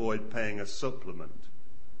time to avoid paying a supplement."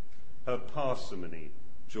 Her parsimony,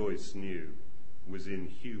 Joyce knew, was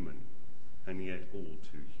inhuman, and yet all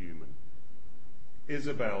too human.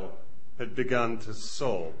 Isabel had begun to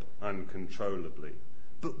sob uncontrollably.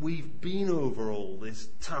 "But we've been over all this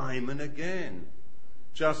time and again."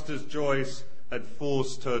 Just as Joyce had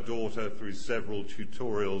forced her daughter through several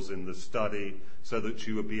tutorials in the study so that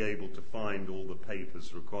she would be able to find all the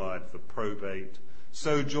papers required for probate,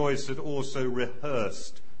 so Joyce had also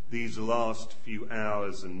rehearsed these last few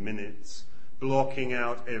hours and minutes, blocking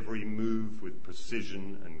out every move with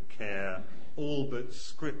precision and care, all but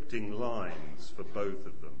scripting lines for both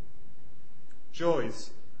of them.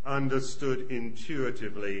 Joyce understood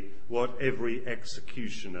intuitively what every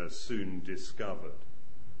executioner soon discovered.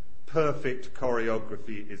 Perfect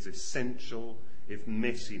choreography is essential if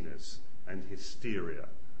messiness and hysteria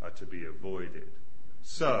are to be avoided.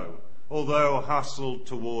 So, although hustled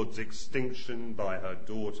towards extinction by her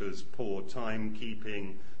daughter's poor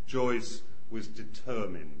timekeeping, Joyce was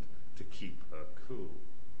determined to keep her cool.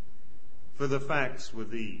 For the facts were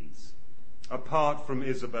these. Apart from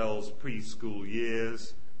Isabel's preschool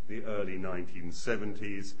years, the early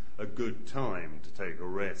 1970s, a good time to take a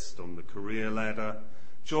rest on the career ladder,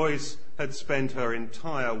 Joyce had spent her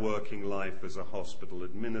entire working life as a hospital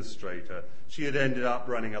administrator. She had ended up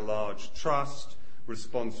running a large trust,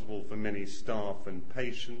 responsible for many staff and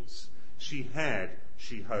patients. She had,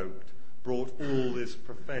 she hoped, brought all this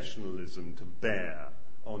professionalism to bear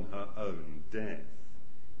on her own death.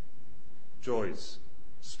 Joyce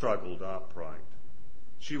struggled upright.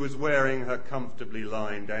 She was wearing her comfortably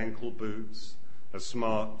lined ankle boots, a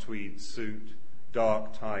smart tweed suit,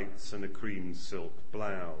 dark tights and a cream silk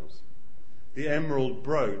blouse. The emerald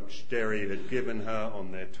brooch Derry had given her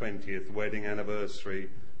on their 20th wedding anniversary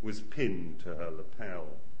was pinned to her lapel.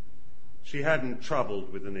 She hadn't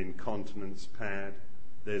troubled with an incontinence pad.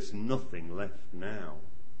 There's nothing left now.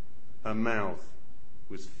 Her mouth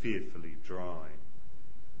was fearfully dry.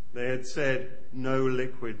 They had said no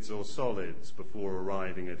liquids or solids before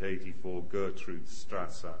arriving at 84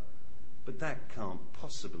 Gertrudstrasse, but that can't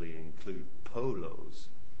possibly include polos,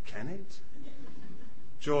 can it?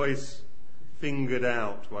 Joyce fingered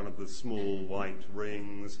out one of the small white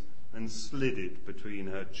rings and slid it between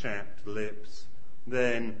her chapped lips.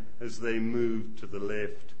 Then, as they moved to the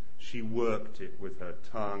lift, she worked it with her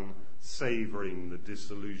tongue, savouring the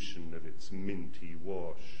dissolution of its minty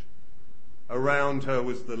wash. Around her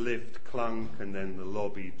was the lift clunk and then the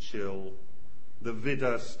lobby chill. The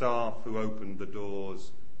Vidder staff who opened the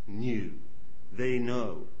doors knew. They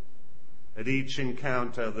know. At each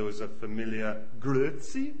encounter there was a familiar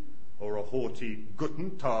Grüezi or a haughty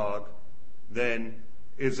Guten Tag. Then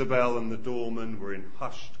Isabel and the doorman were in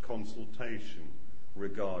hushed consultation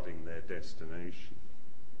regarding their destination.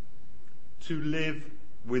 To live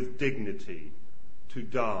with dignity, to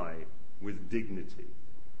die with dignity.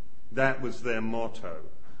 That was their motto.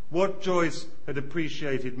 What Joyce had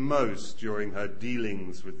appreciated most during her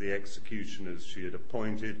dealings with the executioners she had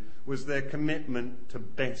appointed was their commitment to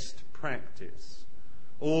best practice.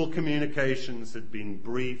 All communications had been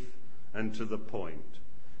brief and to the point.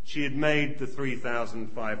 She had made the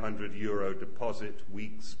 €3,500 deposit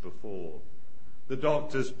weeks before. The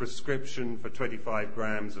doctor's prescription for 25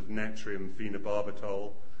 grams of natrium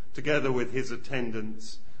phenobarbital, together with his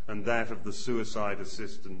attendance and that of the suicide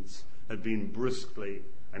assistants, had been briskly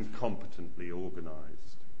and competently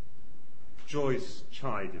organised. Joyce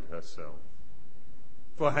chided herself.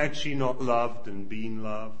 For had she not loved and been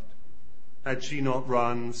loved? Had she not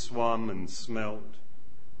run, swum and smelt?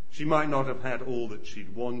 She might not have had all that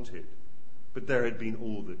she'd wanted, but there had been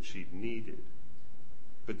all that she'd needed.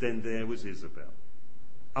 But then there was Isabel,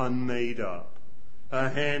 unmade up, her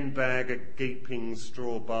handbag a gaping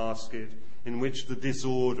straw basket in which the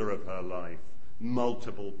disorder of her life,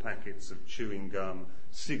 multiple packets of chewing gum,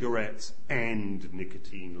 cigarettes and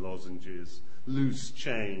nicotine lozenges, loose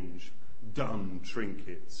change, dumb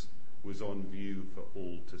trinkets, was on view for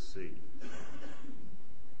all to see.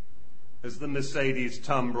 As the Mercedes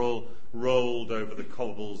tumbrel rolled over the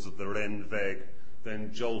cobbles of the Rennweg,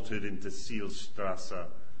 then jolted into Zielstrasse,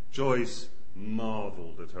 Joyce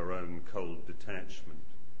marvelled at her own cold detachment.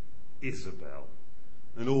 Isabel,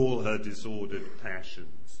 and all her disordered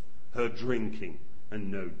passions, her drinking,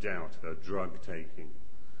 and no doubt her drug-taking,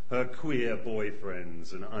 her queer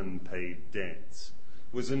boyfriends and unpaid debts,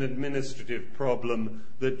 was an administrative problem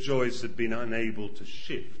that Joyce had been unable to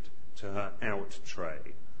shift to her out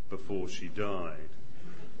tray before she died.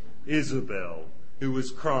 Isabel, who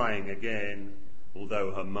was crying again,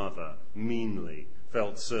 although her mother, meanly,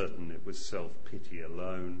 felt certain it was self-pity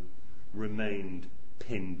alone, remained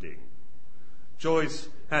pending. Joyce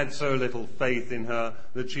had so little faith in her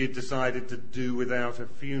that she had decided to do without a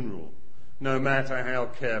funeral. No matter how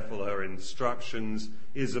careful her instructions,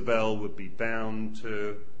 Isabel would be bound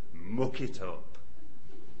to muck it up.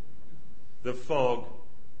 The fog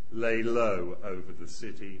lay low over the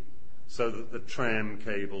city, so that the tram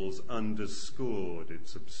cables underscored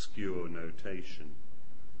its obscure notation.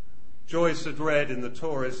 Joyce had read in the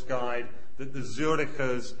tourist guide that the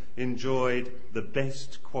Zurichers enjoyed the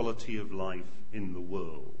best quality of life in the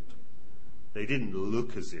world. They didn't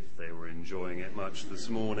look as if they were enjoying it much this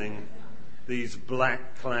morning. These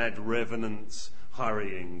black-clad revenants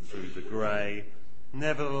hurrying through the grey.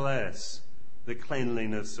 Nevertheless, the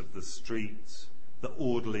cleanliness of the streets, the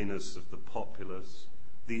orderliness of the populace,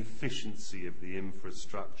 the efficiency of the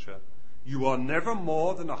infrastructure. You are never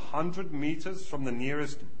more than 100 metres from the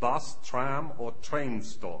nearest bus, tram or train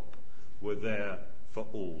stop, were there for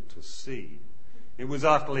all to see. It was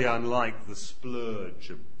utterly unlike the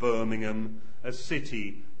splurge of Birmingham, a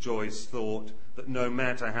city, Joyce thought, that no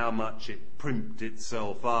matter how much it primped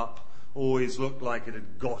itself up, always looked like it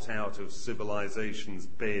had got out of civilization's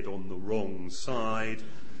bed on the wrong side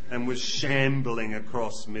and was shambling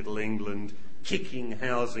across Middle England, kicking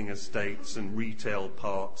housing estates and retail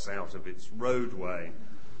parks out of its roadway.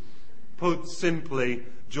 Put simply,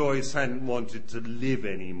 Joyce hadn't wanted to live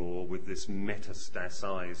anymore with this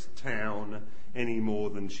metastasized town any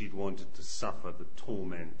more than she'd wanted to suffer the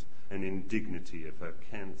torment and indignity of her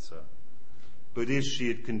cancer. But if she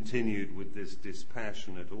had continued with this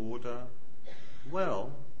dispassionate order,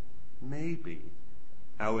 well, maybe.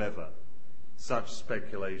 However, such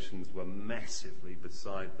speculations were massively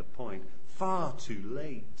beside the point, far too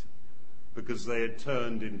late, because they had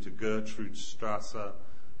turned into Gertrudstrasse,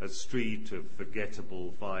 a street of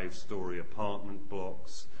forgettable 5-story apartment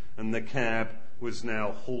blocks, and the cab was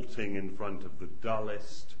now halting in front of the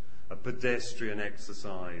dullest, a pedestrian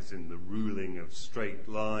exercise in the ruling of straight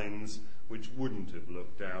lines, which wouldn't have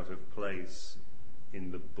looked out of place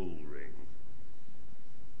in the bull ring.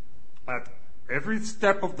 At every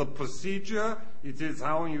step of the procedure, it is,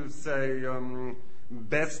 how you say,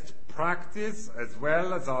 best practice as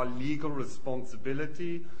well as our legal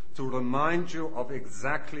responsibility to remind you of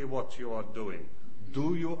exactly what you are doing.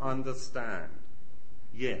 Do you understand?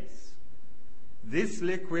 Yes. This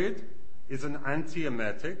liquid is an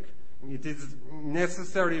antiemetic. It is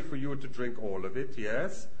necessary for you to drink all of it,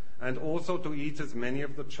 yes, and also to eat as many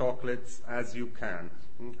of the chocolates as you can.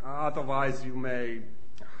 Otherwise you may,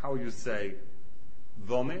 how you say,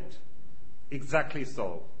 vomit? Exactly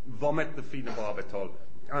so. Vomit the phenobarbital.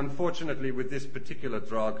 Unfortunately, with this particular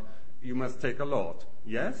drug, you must take a lot.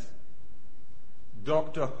 Yes?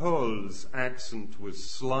 Dr. Hull's accent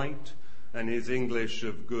was slight, and his English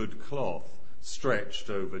of good cloth stretched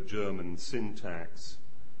over German syntax.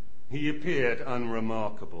 He appeared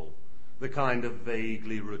unremarkable, the kind of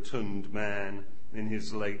vaguely rotund man in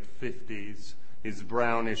his late 50s, his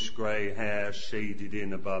brownish-grey hair shaded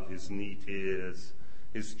in above his neat ears,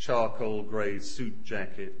 his charcoal-grey suit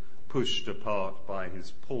jacket pushed apart by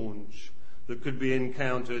his paunch, that could be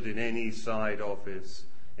encountered in any side office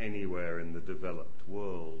anywhere in the developed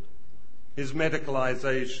world. His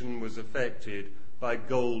medicalization was effected by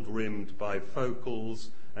gold-rimmed bifocals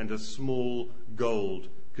and a small gold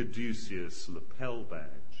caduceus lapel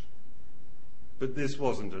badge. But this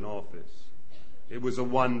wasn't an office. It was a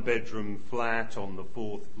one-bedroom flat on the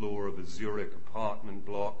 4th floor of a Zurich apartment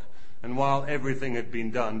block, and while everything had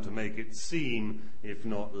been done to make it seem, if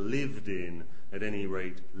not lived in, at any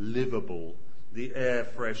rate livable, the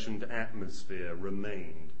air-freshened atmosphere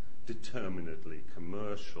remained determinedly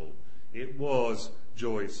commercial. It was,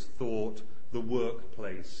 Joyce thought, the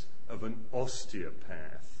workplace of an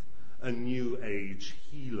osteopath, a New Age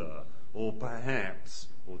healer, or perhaps,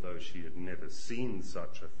 although she had never seen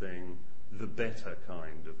such a thing, the better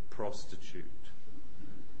kind of prostitute.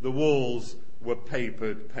 The walls were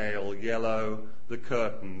papered pale yellow, the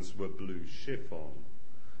curtains were blue chiffon.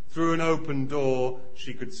 Through an open door,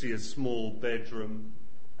 she could see a small bedroom.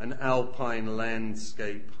 An alpine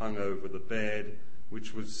landscape hung over the bed,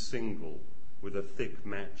 which was single, with a thick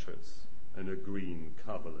mattress and a green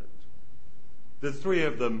coverlet. The three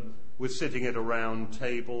of them were sitting at a round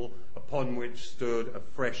table upon which stood a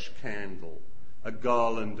fresh candle, a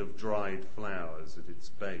garland of dried flowers at its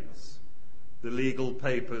base. The legal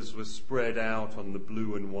papers were spread out on the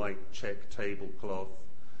blue and white check tablecloth.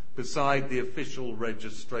 Beside the official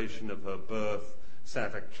registration of her birth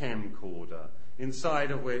sat a camcorder,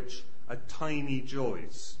 inside of which a tiny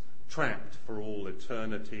Joyce, trapped for all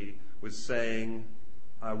eternity, was saying,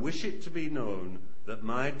 "I wish it to be known that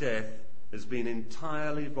my death has been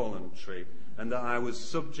entirely voluntary and that I was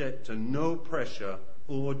subject to no pressure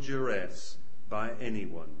or duress by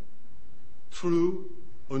anyone. True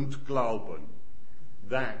und Glauben."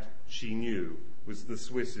 That, she knew, was the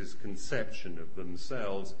Swisses' conception of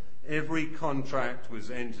themselves. Every contract was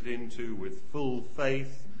entered into with full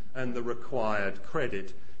faith and the required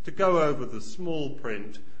credit. To go over the small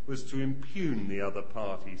print was to impugn the other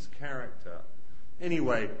party's character.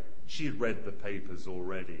 Anyway, she had read the papers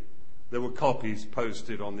already. There were copies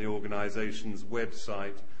posted on the organization's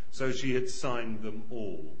website, so she had signed them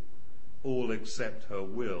all except her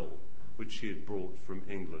will, which she had brought from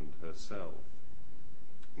England herself.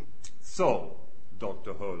 "So,"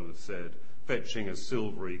 Dr. Hull said, fetching a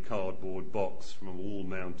silvery cardboard box from a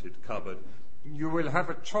wall-mounted cupboard, "you will have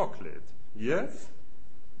a chocolate, yes?"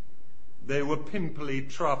 They were pimply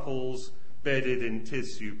truffles bedded in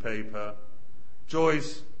tissue paper.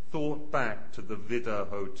 Joyce thought back to the Vida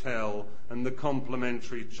Hotel and the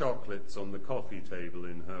complimentary chocolates on the coffee table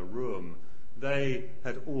in her room. They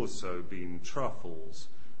had also been truffles,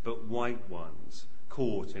 but white ones,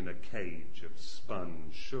 caught in a cage of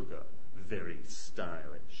spun sugar. Very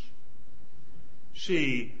stylish.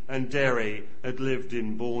 She and Derry had lived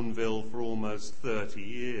in Bourneville for almost 30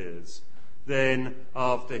 years. Then,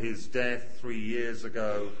 after his death 3 years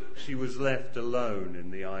ago, she was left alone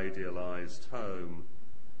in the idealized home.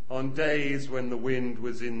 On days when the wind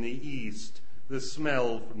was in the east, the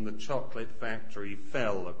smell from the chocolate factory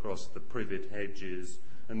fell across the privet hedges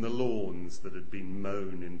and the lawns that had been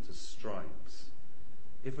mown into stripes.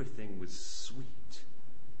 Everything was sweet,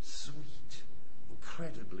 sweet,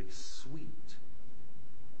 incredibly sweet.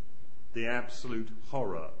 The absolute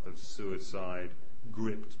horror of suicide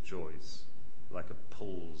gripped Joyce like a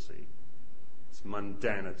palsy, its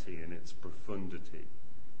mundanity and its profundity.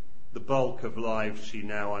 The bulk of life, she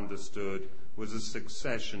now understood, was a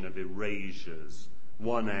succession of erasures,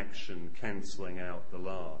 one action cancelling out the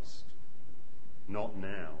last. Not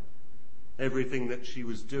now. Everything that she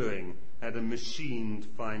was doing had a machined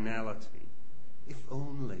finality. If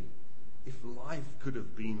only, if life could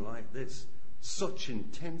have been like this, such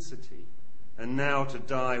intensity, and now to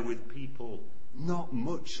die with people not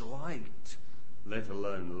much liked, let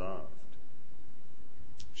alone loved.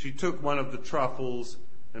 She took one of the truffles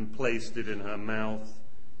and placed it in her mouth.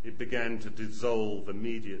 It began to dissolve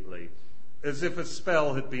immediately. As if a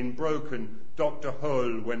spell had been broken, Dr.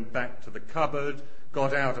 Hull went back to the cupboard,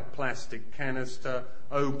 got out a plastic canister,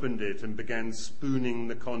 opened it and began spooning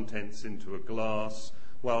the contents into a glass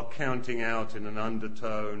while counting out in an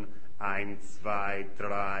undertone, 1, 2, 3,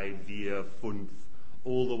 4, 5,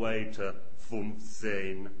 all the way to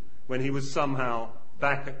 15, when he was somehow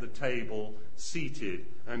back at the table, seated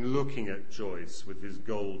and looking at Joyce with his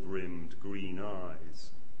gold-rimmed green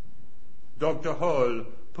eyes. Dr. Hull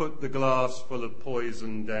put the glass full of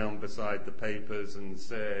poison down beside the papers and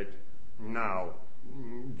said, "Now,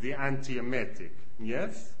 the antiemetic,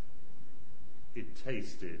 yes?" It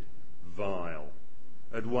tasted vile.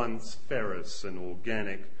 At once ferrous and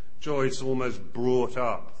organic, Joyce almost brought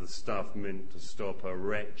up the stuff meant to stop her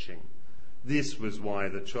retching. This was why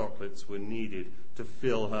the chocolates were needed, to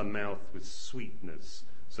fill her mouth with sweetness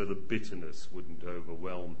so the bitterness wouldn't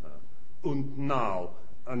overwhelm her. "Und now,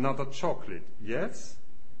 another chocolate, yes?"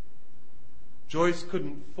 Joyce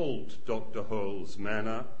couldn't fault Dr. Hull's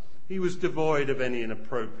manner. He was devoid of any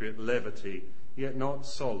inappropriate levity, yet not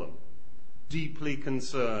solemn, deeply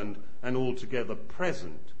concerned and altogether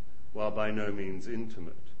present, while by no means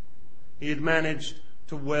intimate. He had managed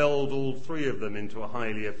to weld all three of them into a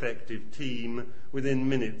highly effective team within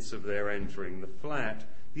minutes of their entering the flat.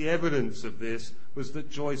 The evidence of this was that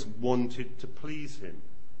Joyce wanted to please him,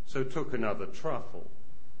 so took another truffle,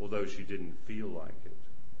 although she didn't feel like it.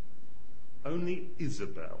 Only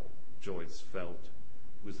Isabel, Joyce felt,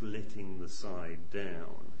 was letting the side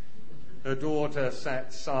down. Her daughter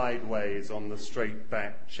sat sideways on the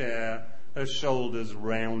straight-back chair, her shoulders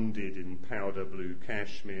rounded in powder blue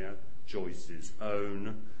cashmere, Joyce's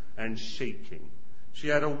own, and shaking. She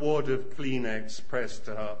had a wad of Kleenex pressed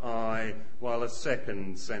to her eye, while a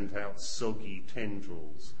second sent out soggy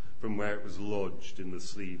tendrils from where it was lodged in the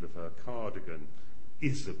sleeve of her cardigan.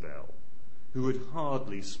 Isabel, who had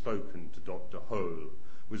hardly spoken to Dr. Hull,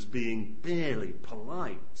 was being barely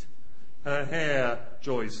polite. Her hair,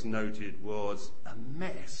 Joyce noted, was a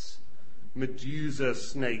mess. Medusa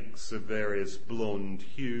snakes of various blonde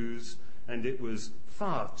hues, and it was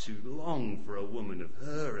far too long for a woman of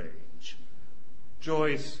her age.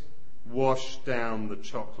 Joyce washed down the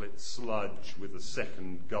chocolate sludge with a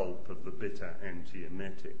second gulp of the bitter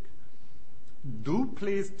antiemetic. "Do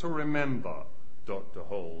please to remember," Dr.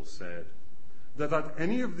 Hall said, "that at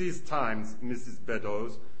any of these times, Mrs.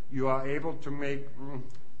 Beddoes, you are able to make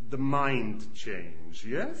the mind change,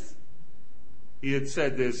 yes?" He had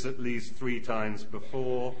said this at least 3 times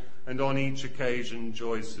before, and on each occasion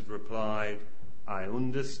Joyce had replied, "I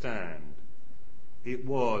understand." It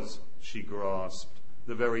was, she grasped,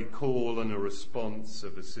 the very call and a response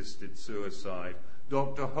of assisted suicide.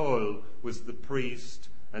 Dr. Hull was the priest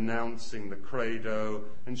announcing the credo,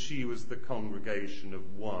 and she was the congregation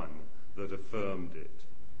of one that affirmed it.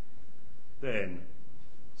 Then,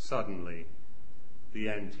 suddenly, the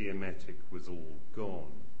antiemetic was all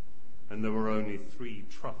gone, and there were only 3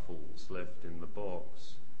 truffles left in the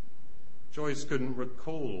box. Joyce couldn't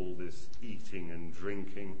recall all this eating and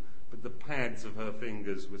drinking, but the pads of her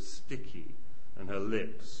fingers were sticky and her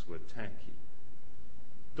lips were tacky.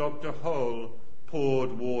 Dr. Hull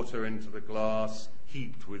poured water into the glass,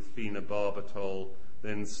 heaped with phenobarbital,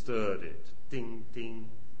 then stirred it. Ding, ding,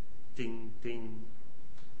 ding, ding.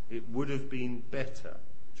 It would have been better,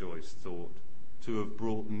 Joyce thought, to have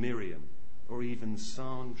brought Miriam or even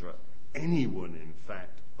Sandra, anyone, in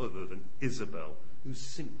fact, other than Isabel, who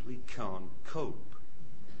simply can't cope.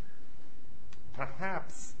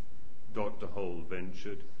 "Perhaps," Dr. Hull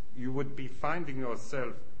ventured, "you would be finding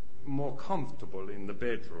yourself more comfortable in the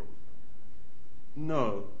bedroom."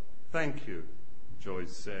 No, thank you,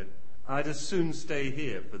 Joyce said. I'd as soon stay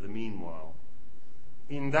here for the meanwhile.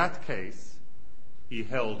 In that case, he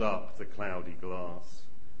held up the cloudy glass.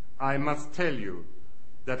 I must tell you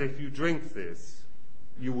that if you drink this,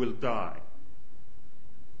 you will die.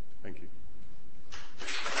 Thank you.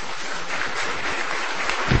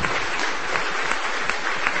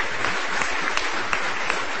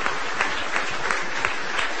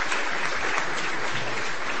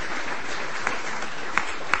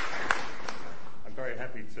 I'm very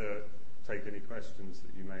happy to take any questions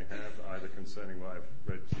that you may have, either concerning what I've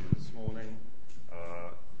read to you this morning,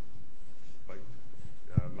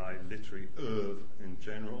 my literary oeuvre in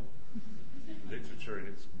general, literature in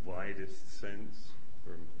its widest sense,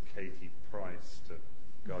 from Katie Price to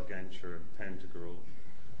Gargantua and Pantagruel.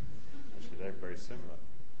 Actually, they're very similar.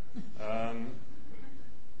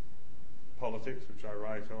 Politics, which I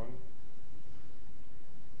write on.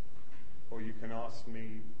 Or you can ask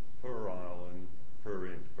me puerile and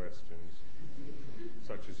prurient questions,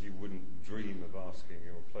 such as you wouldn't dream of asking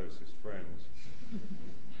your closest friends.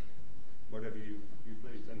 Whatever you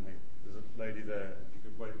please, anything. There's a lady there. If you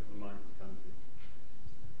could wait for the mic to come to you.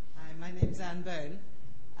 Hi, my name's Anne Bone.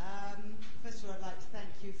 First of all, I'd like to thank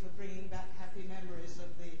you for bringing back happy memories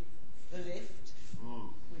of the lift,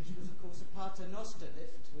 which was, of course, a Pater Noster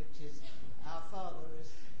lift, which is Our Father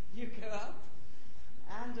as you go up,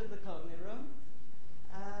 and of the colony room,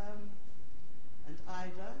 and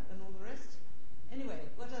Ida, and all the rest. Anyway,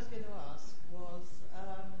 what I was going to ask was,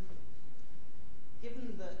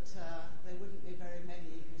 given that there wouldn't be very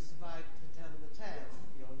many who survived to tell the tale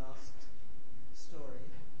of your last story,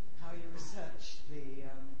 how you researched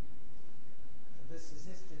this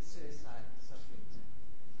assisted suicide subject.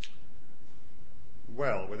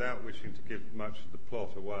 Well, without wishing to give much of the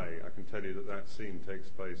plot away, I can tell you that scene takes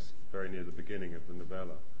place very near the beginning of the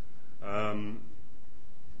novella.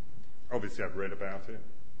 Obviously, I've read about it.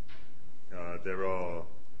 There are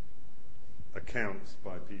accounts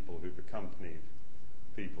by people who've accompanied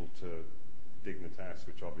people to Dignitas,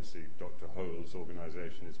 which obviously Dr. Hole's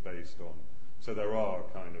organisation is based on. So there are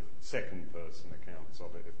kind of second-person accounts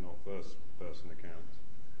of it, if not first-person accounts.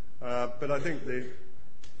 But I think,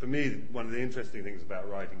 for me, one of the interesting things about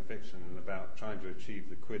writing fiction and about trying to achieve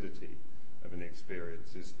the quiddity of an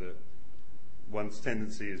experience is that one's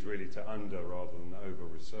tendency is really to under rather than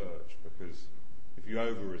over-research, because if you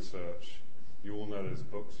over-research, you all know those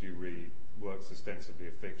books you read, works ostensibly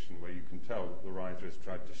of fiction, where you can tell that the writer has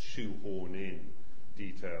tried to shoehorn in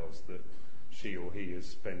details that she or he has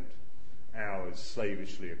spent hours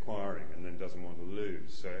slavishly acquiring and then doesn't want to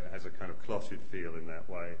lose. So it has a kind of clotted feel in that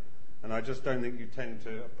way. And I just don't think you tend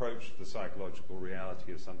to approach the psychological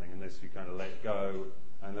reality of something unless you kind of let go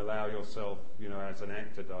and allow yourself, as an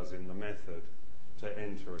actor does in the method, to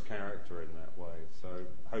enter a character in that way. So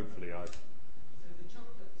hopefully So the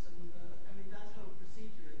chocolates and that whole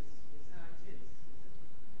procedure is how it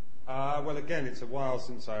is. Well, again, it's a while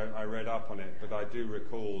since I read up on it, but I do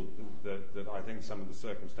recall that I think some of the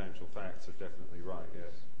circumstantial facts are definitely right,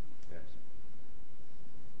 yes.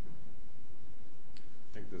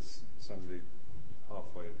 I think there's somebody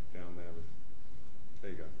halfway down there.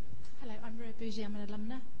 There you go. Hello, I'm Rua Bougie, I'm an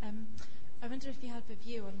alumna. I wonder if you have a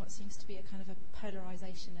view on what seems to be a kind of a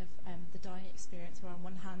polarisation of the dying experience, where on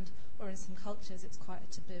one hand, or in some cultures, it's quite a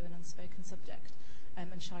taboo and unspoken subject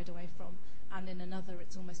and shied away from, and in another,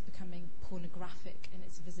 it's almost becoming pornographic in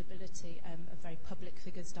its visibility of very public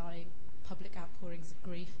figures dying, public outpourings of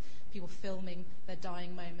grief, people filming their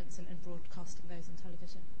dying moments and broadcasting those on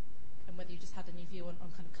television. And whether you just had any view on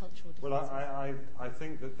kind of cultural differences. Well, I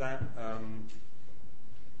think that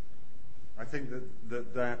I think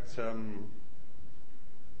that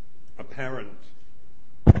apparent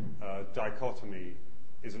dichotomy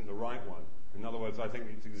isn't the right one. In other words, I think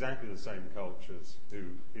it's exactly the same cultures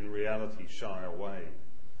who, in reality, shy away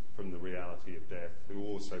from the reality of death, who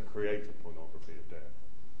also create a pornography of death.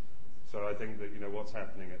 So I think that what's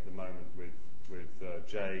happening at the moment with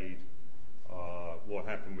Jade, what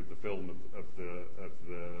happened with the film of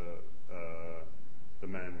the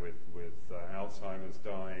man with Alzheimer's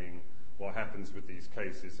dying, what happens with these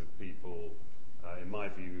cases of people, in my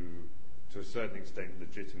view, to a certain extent,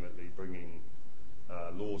 legitimately bringing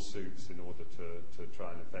lawsuits in order to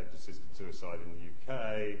try and effect assisted suicide in the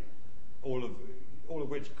UK, all of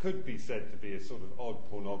which could be said to be a sort of odd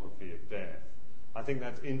pornography of death. I think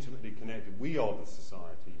that's intimately connected. We are the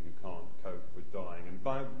society who can't cope with dying, and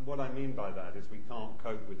what I mean by that is we can't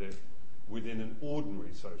cope with it within an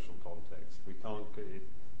ordinary social context. We can't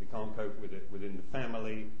cope with it within the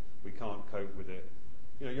family. We can't cope with it.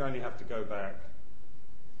 You only have to go back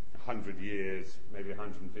 100 years, maybe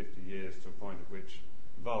 150 years, to a point at which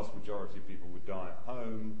the vast majority of people would die at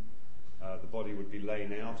home. The body would be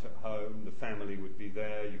lain out at home. The family would be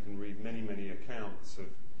there. You can read many, many accounts of,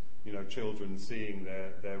 children seeing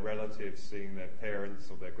their relatives, seeing their parents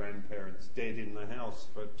or their grandparents dead in the house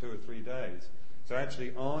for 2 or 3 days. So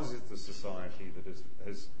actually ours is the society that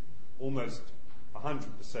has almost 100%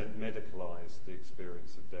 medicalized the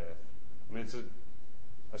experience of death. I mean, it's an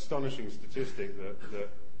astonishing statistic that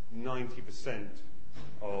 90%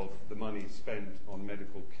 of the money spent on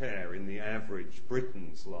medical care in the average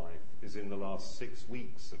Briton's life is in the last 6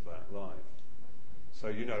 weeks of that life. So,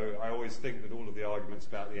 I always think that all of the arguments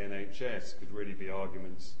about the NHS could really be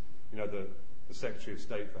arguments, the Secretary of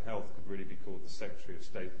State for Health could really be called the Secretary of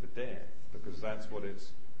State for Death, because that's what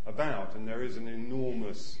it's about. And there is an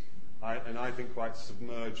enormous, and I think quite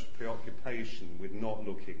submerged preoccupation with not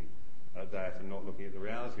looking at that and not looking at the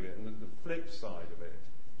reality of it. And the flip side of it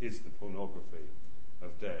is the pornography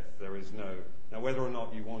of death. There is no... Now, whether or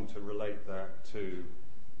not you want to relate that to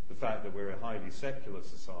the fact that we're a highly secular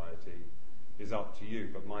society is up to you,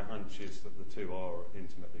 but my hunch is that the two are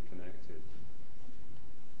intimately connected.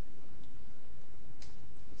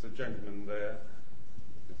 There's a gentleman there.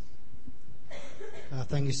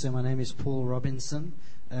 Thank you, sir. My name is Paul Robinson,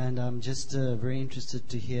 and I'm just very interested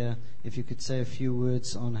to hear if you could say a few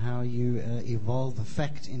words on how you evolve the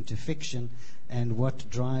fact into fiction and what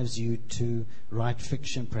drives you to write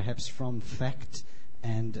fiction, perhaps from fact,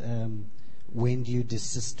 and when do you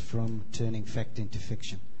desist from turning fact into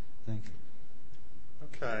fiction? Thank you.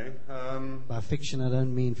 Okay. By fiction, I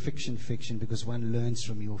don't mean fiction, because one learns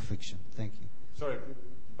from your fiction. Thank you. Sorry,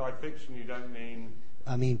 by fiction you don't mean...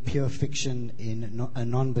 I mean pure fiction in a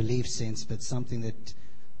non-belief sense, but something that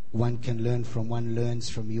one can learn from. One learns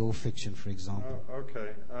from your fiction, for example.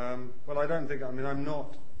 Okay. Well, I don't think... I'm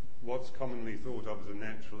not what's commonly thought of as a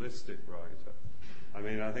naturalistic writer.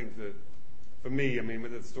 I think that, for me,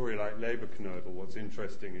 with a story like Leberknödel, what's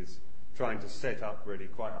interesting is trying to set up really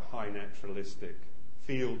quite a high naturalistic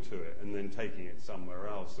feel to it and then taking it somewhere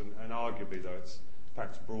else. And arguably, though it's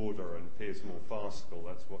perhaps broader and appears more farcical,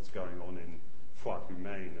 that's what's going on in Foi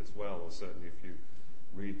Humaine as well. Or certainly if you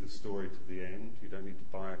read the story to the end, you don't need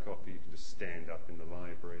to buy a copy, you can just stand up in the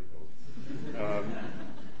library.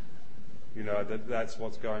 That's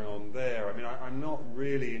what's going on there. I'm not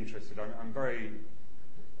really interested.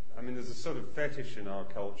 There's a sort of fetish in our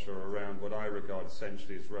culture around what I regard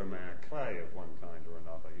essentially as romantic clay of one kind or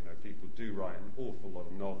another. People do write an awful lot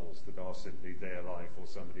of novels that are simply their life or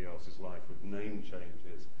somebody else's life with name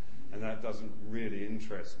changes. And that doesn't really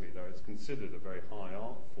interest me, though it's considered a very high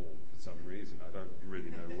art form for some reason. I don't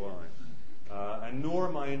really know why. And nor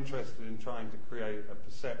am I interested in trying to create a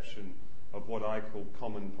perception of what I call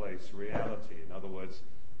commonplace reality. In other words,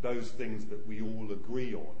 those things that we all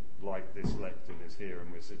agree on, like this lectern is here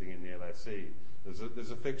and we're sitting in the LSE.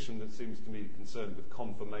 There's a fiction that seems to me concerned with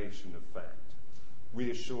confirmation of fact,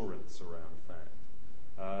 reassurance around fact.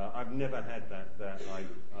 I've never had that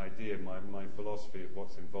idea. My philosophy of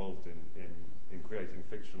what's involved in creating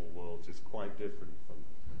fictional worlds is quite different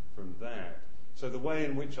from that. So the way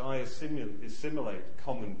in which I assimilate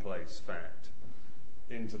commonplace fact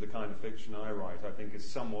into the kind of fiction I write, I think, is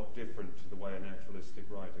somewhat different to the way a naturalistic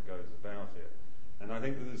writer goes about it. And I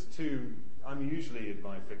think that there's two... I'm usually in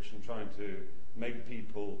my fiction trying to make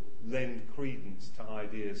people lend credence to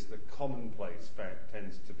ideas that commonplace fact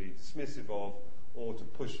tends to be dismissive of or to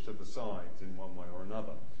push to the sides in one way or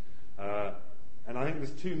another. And I think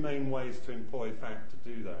there's two main ways to employ fact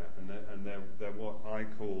to do that, and they're what I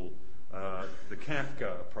call the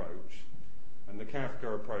Kafka approach. And the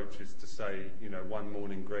Kafka approach is to say, one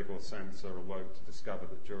morning Gregor Samsa awoke to discover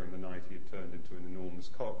that during the night he had turned into an enormous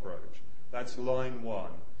cockroach. That's line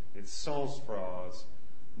one. It's sans phrase.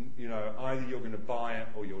 Either you're going to buy it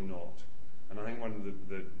or you're not. And I think one of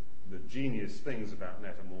the genius things about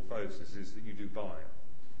metamorphosis is that you do buy it.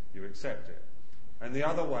 You accept it. And the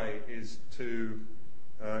other way is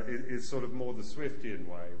is sort of more the Swiftian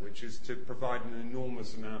way, which is to provide an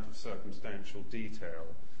enormous amount of circumstantial detail.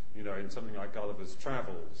 In something like Gulliver's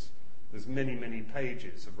Travels, there's many, many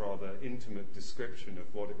pages of rather intimate description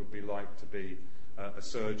of what it would be like to be a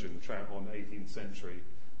surgeon on 18th century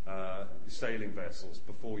sailing vessels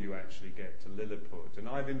before you actually get to Lilliput. And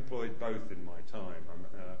I've employed both in my time.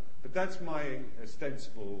 But that's my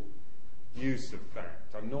ostensible use of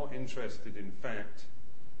fact. I'm not interested in fact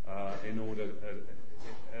in order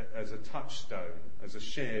as a touchstone, as a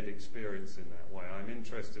shared experience in that way. I'm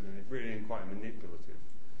interested in it really in quite a manipulative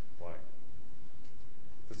way.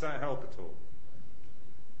 Does that help at all?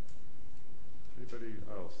 Anybody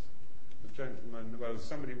else? The gentleman, well, there's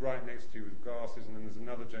somebody right next to you with glasses, and then there's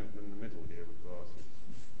another gentleman in the middle here with glasses.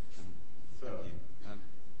 Thank you.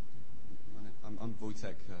 I'm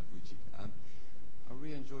Wojtek Wójcik. I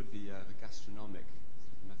really enjoyed the gastronomic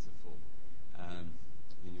metaphor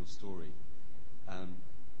in your story. I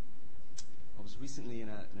was recently in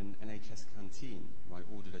an NHS canteen where I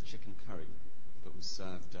ordered a chicken curry, but was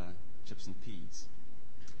served chips and peas.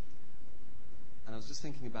 And I was just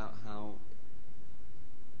thinking about how,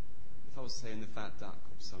 if I was, say, in the fat duck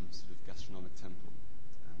of some sort of gastronomic temple,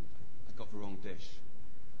 and I got the wrong dish,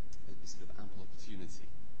 it'd be sort of ample opportunity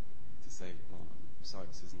to say, well, I'm sorry,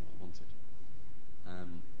 this isn't what I wanted.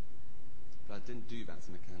 But I didn't do that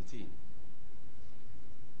in the canteen.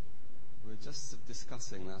 We were just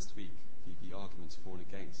discussing last week the arguments for and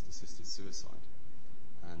against assisted suicide,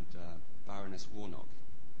 and Baroness Warnock,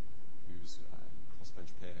 who's a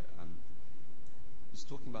crossbench peer, was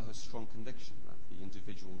talking about her strong conviction that the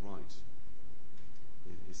individual right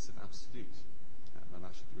is sort of absolute and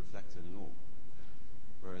actually reflected in law,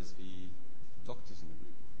 whereas the doctors in the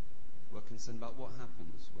room were concerned about what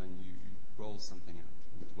happens when you roll something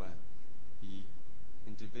out, where the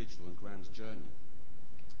individual and grand journey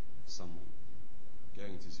of someone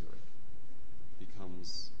going to Zurich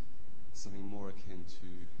becomes something more akin to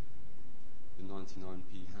the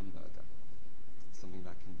 99p hamburger, something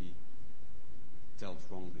that can be dealt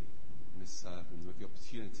wrongly, misserved, and the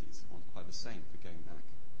opportunities aren't quite the same for going back.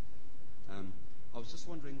 I was just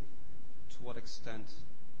wondering to what extent,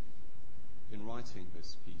 in writing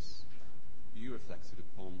this piece, you reflected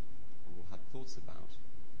upon or had thoughts about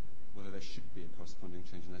whether there should be a corresponding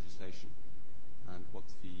change in legislation and what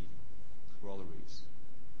the corollaries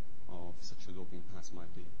of such a law being passed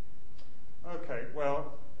might be. Okay,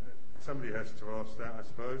 well, somebody has to ask that, I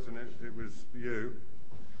suppose, and it was you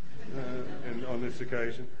on this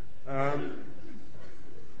occasion. I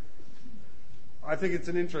think it's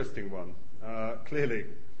an interesting one, clearly,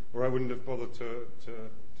 or I wouldn't have bothered to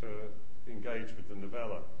engage with the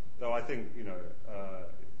novella. Though I think,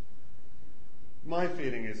 my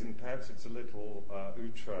feeling is, and perhaps it's a little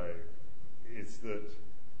outre, is that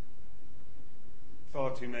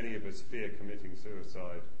far too many of us fear committing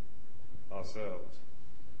suicide ourselves.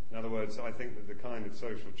 In other words, I think that the kind of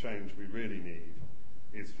social change we really need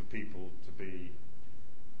is for people to be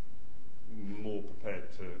more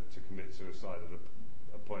prepared to commit suicide at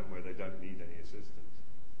a point where they don't need any assistance.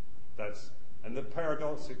 And that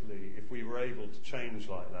paradoxically, if we were able to change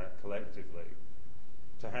like that collectively,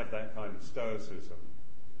 to have that kind of stoicism,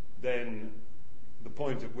 then the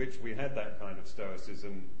point at which we had that kind of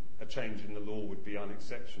stoicism, a change in the law would be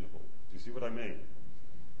unexceptionable. Do you see what I mean?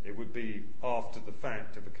 It would be after the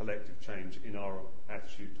fact of a collective change in our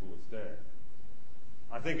attitude towards death.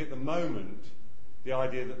 I think at the moment, the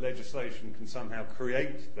idea that legislation can somehow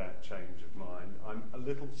create that change of mind, I'm a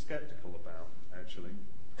little sceptical about, actually,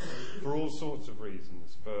 for all sorts of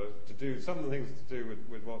reasons. To do some of the things to do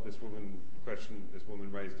with what this woman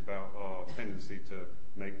raised about our tendency to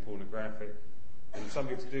make pornographic, and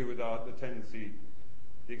something to do with the tendency,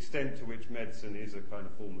 the extent to which medicine is a kind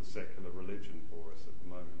of form of secular religion for us at the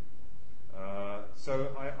moment.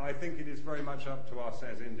 So I think it is very much up to us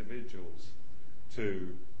as individuals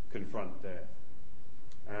to confront death.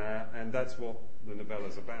 And that's what the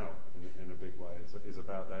novella's about, in a big way, is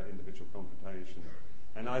about that individual confrontation.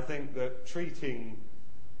 And I think that treating,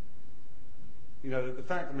 the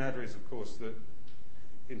fact of the matter is, of course, that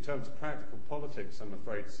in terms of practical politics, I'm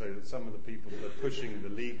afraid to say that some of the people that are pushing the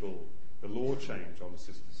law change on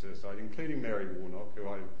assisted suicide, including Mary Warnock, who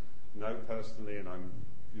I know personally, and I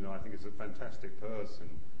think is a fantastic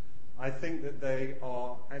person, I think that they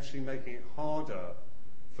are actually making it harder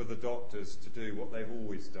for the doctors to do what they've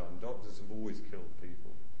always done. Doctors have always killed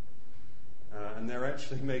people. And they're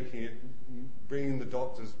actually bringing the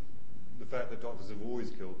fact that doctors have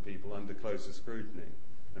always killed people under closer scrutiny,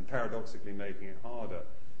 and paradoxically making it harder.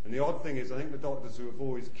 And the odd thing is, I think the doctors who have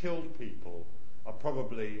always killed people are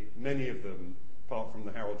probably, many of them, apart from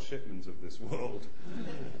the Harold Shipmans of this world,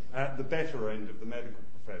 at the better end of the medical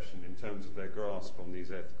profession in terms of their grasp on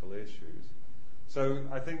these ethical issues. So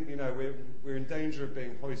I think, we're in danger of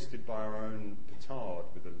being hoisted by our own petard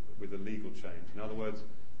with a legal change. In other words,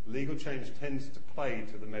 legal change tends to play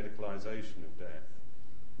to the medicalisation of death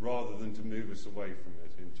rather than to move us away from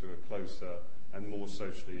it into a closer and more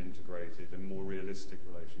socially integrated and more realistic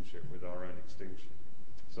relationship with our own extinction.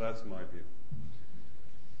 So that's my view.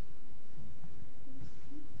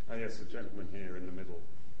 Oh yes, the gentleman here in the middle.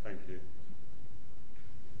 Thank you.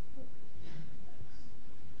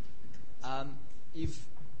 You've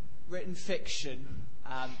written fiction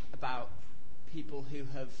about people who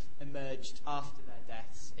have emerged after their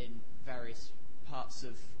deaths in various parts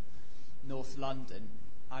of North London.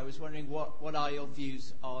 I was wondering what are your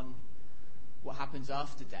views on what happens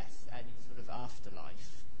after death, any sort of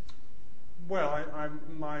afterlife? Well,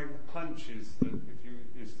 my hunch is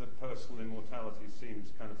that personal immortality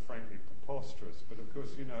seems kind of frankly preposterous. But of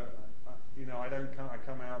course, I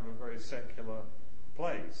come out of a very secular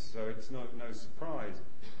place, so it's no surprise.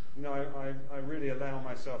 I really allow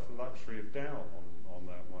myself the luxury of doubt on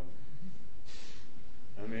that one.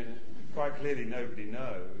 I mean, quite clearly nobody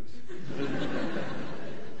knows.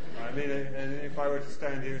 I mean, and if I were to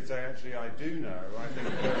stand here and say, actually, I do know,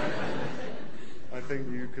 I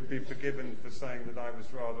think you could be forgiven for saying that I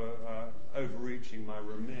was rather overreaching my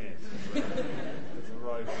remit as a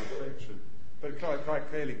writer of fiction. But quite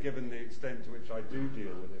clearly, given the extent to which I do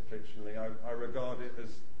deal with it fictionally, I regard it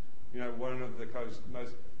as, one of the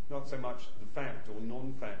most, not so much the fact or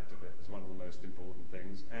non-fact of it as one of the most important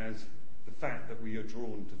things, as the fact that we are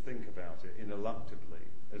drawn to think about it ineluctably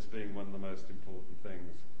as being one of the most important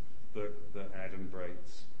things that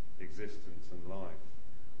adumbrates existence and life.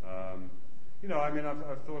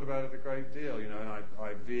 I've thought about it a great deal, and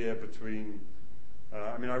I veer between.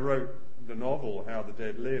 I wrote the novel How the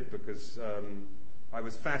Dead Live because I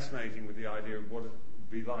was fascinated with the idea of what it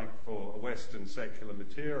would be like for a Western secular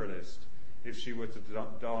materialist if she were to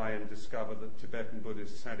die and discover that Tibetan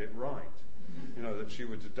Buddhists had it right. That she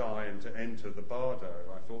were to die and to enter the bardo.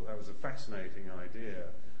 I thought that was a fascinating idea.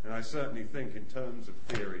 And I certainly think in terms of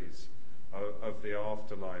theories of the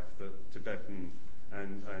afterlife that Tibetan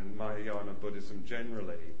and Mahayana Buddhism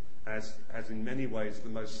generally has in many ways the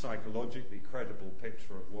most psychologically credible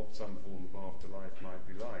picture of what some form of afterlife might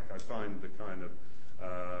be like. I find the kind of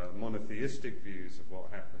monotheistic views of what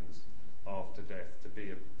happens after death to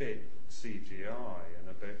be a bit CGI and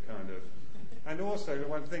a bit kind of... And also,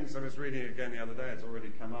 one thinks, I was reading it again the other day, it's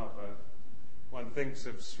already come up, one thinks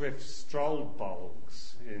of Swift's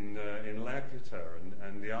Strollbolgs in Laputa,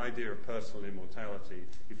 and the idea of personal immortality,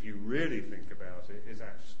 if you really think about it, is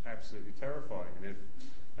absolutely terrifying.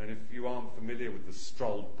 And if you aren't familiar with the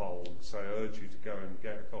Strollbolgs, I urge you to go and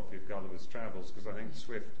get a copy of Gulliver's Travels, because I think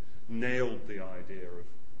Swift nailed the idea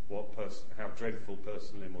of how dreadful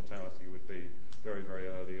personal immortality would be very, very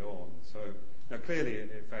early on. So now clearly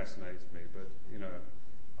it fascinates me, but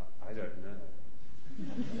I don't know.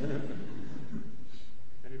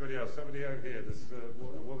 Anybody else? Somebody over here. There's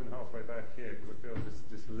a woman halfway back here, because I feel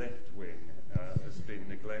this left wing has been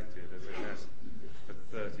neglected as it has for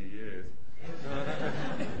 30 years.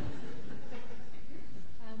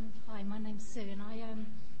 Hi, my name's Sue, and I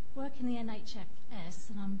work in the NHS,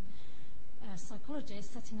 and I'm a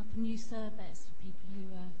psychologist setting up a new service for people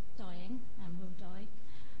who are dying and will die.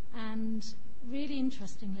 And really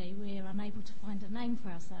interestingly, we're unable to find a name for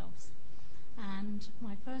ourselves. And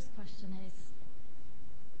my first question is,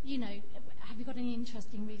 have you got any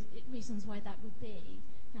interesting reasons why that would be?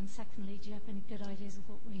 And secondly, do you have any good ideas of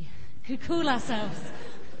what we could call ourselves?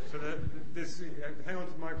 So hang on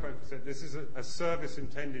to the microphone for a second. This is a service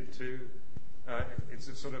intended to, it's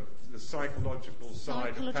a sort of the psychological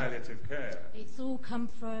side of palliative care. It's all come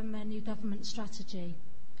from a new government strategy,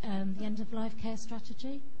 the end-of-life care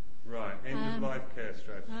strategy. Right, end-of-life care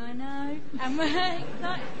strategy. I know.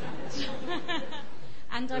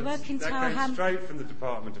 And I work in Tower Hamlets. That came straight from the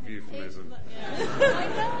Department of Euphemism. I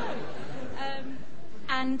know.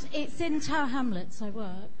 And it's in Tower Hamlets I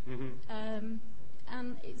work. Mm-hmm.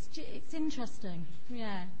 And it's interesting,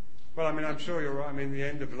 yeah. Well, I'm sure you're right. The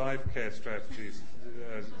end-of-life care strategy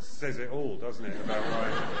says it all, doesn't it, about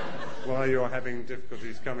why you're having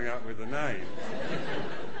difficulties coming up with a name.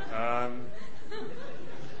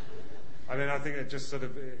 I think it just sort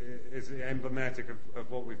of is emblematic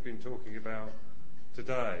of what we've been talking about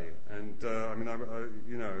today. And,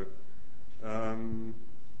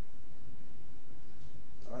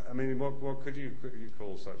 what could you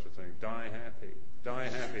call such a thing? Die Happy. Die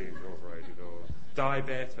Happy Incorporated, or Die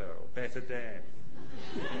Better, or Better Death.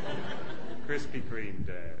 Krispy Kreme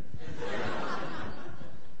Death.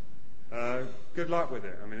 Good luck with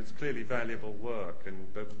it. It's clearly valuable work,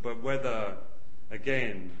 but whether,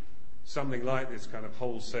 again, something like this kind of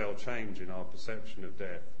wholesale change in our perception of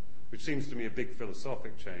death, which seems to me a big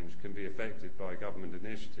philosophic change, can be affected by government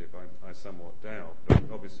initiative, I somewhat doubt.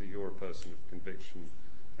 But obviously you're a person of conviction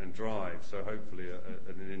and drive, so hopefully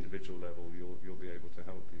at an individual level you'll be able to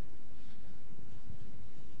help you.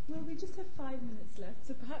 Well, we just have 5 minutes left,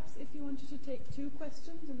 so perhaps if you wanted to take 2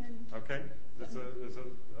 questions and then... Okay, there's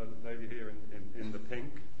a lady here in the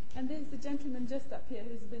pink. And there's the gentleman just up here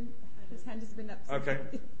his hand has been up. Okay,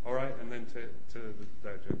 all right, and then to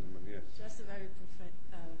that gentleman, yes. Just a very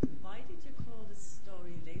why did you call the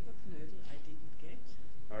story Leberknödel? I didn't get.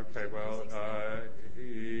 Okay, well, I have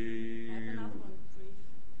another one brief.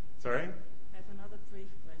 Sorry? I have another brief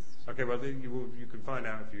question. Okay, well, you can find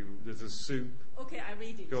out if there's a soup. Okay, I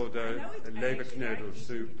read it. Called Leberknödel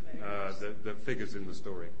soup that figures in the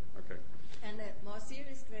story. Okay. And a more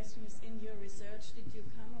serious question is, in your research, did you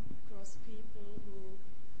come across people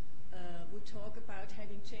who talk about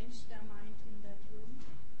having changed their mind in that room?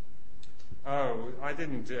 Oh, I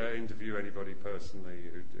didn't interview anybody personally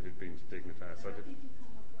who'd been to Dignitas. Did you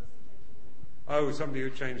come across it at all? Oh, somebody who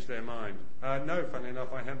changed their mind. No, funnily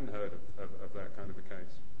enough, I hadn't heard of that kind of a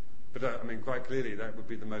case. But I mean, quite clearly, that would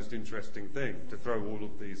be the most interesting thing, to throw all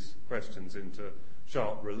of these questions into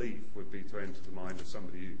sharp relief, would be to enter the mind of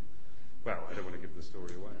somebody who, well, I don't want to give the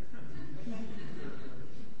story away.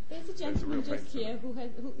 There's a gentleman just here who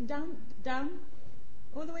down,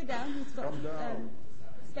 all the way down, who's got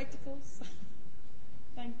spectacles.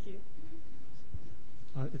 Thank you.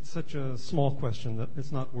 It's such a small question that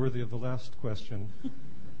it's not worthy of the last question.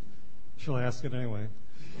 Shall I ask it anyway?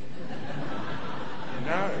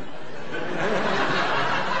 No.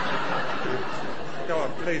 Go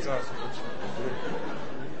on, please ask.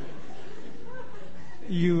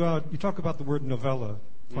 You talk about the word novella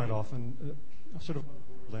quite often, sort of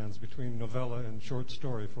lands between novella and short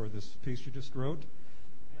story for this piece you just wrote.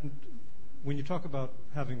 And when you talk about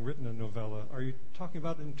having written a novella, are you talking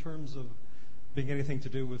about in terms of being anything to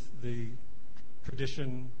do with the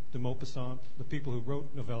tradition, de Maupassant, the people who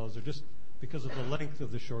wrote novellas, or just because of the length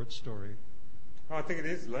of the short story? Oh, I think it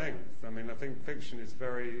is length. I mean, I think fiction is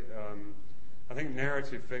very. I think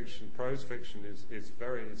narrative fiction, prose fiction, is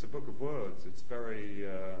very. It's a book of words. It's very.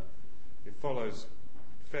 It follows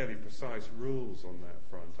fairly precise rules on that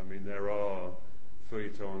front. I mean, there are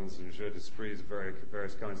feuilletons and jeux d'esprit of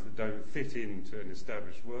various kinds that don't fit into an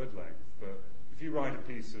established word length. But if you write a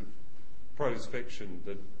piece of prose fiction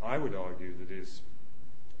that I would argue that is,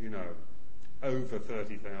 over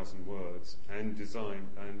 30,000 words and designed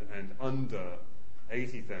and under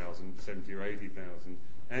 80,000, 70 or 80,000,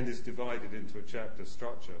 and is divided into a chapter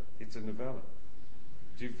structure, it's a novella.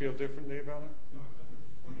 Do you feel differently about it? No,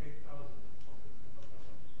 28,000.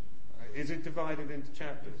 Is it divided into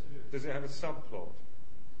chapters? Does it have a subplot?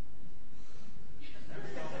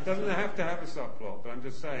 It doesn't have to have a subplot, but I'm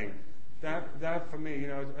just saying that for me,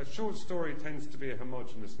 a short story tends to be a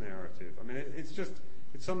homogeneous narrative. I mean, it's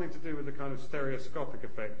something to do with the kind of stereoscopic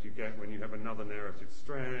effect you get when you have another narrative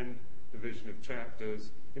strand, division of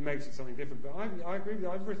chapters. It makes it something different. But I agree with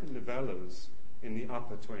you. I've written novellas in the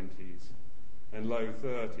upper 20s and low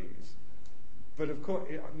 30s. But of course,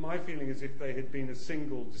 my feeling is if they had been a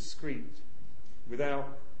single, discrete,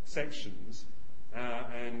 without sections,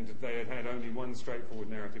 and they had had only one straightforward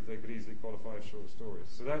narrative, they could easily qualify as short stories.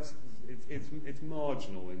 So it's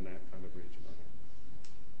marginal in that kind of region, I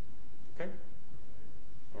think. Okay?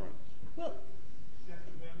 All right. Well,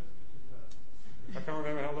 I can't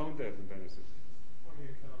remember how long Death in Venice is.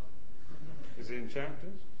 28,000. Is it in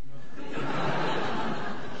chapters? No.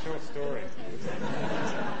 Short story. It's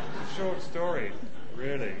a short story,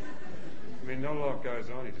 really. I mean, not a lot goes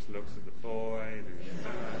on. He just looks at the boy.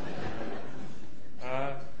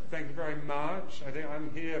 Thank you very much. I think I'm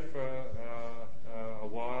here for a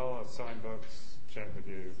while. I'll sign books, chat with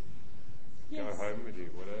you, yes. Go home with you,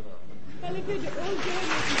 whatever. Well, if you're all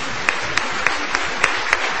good.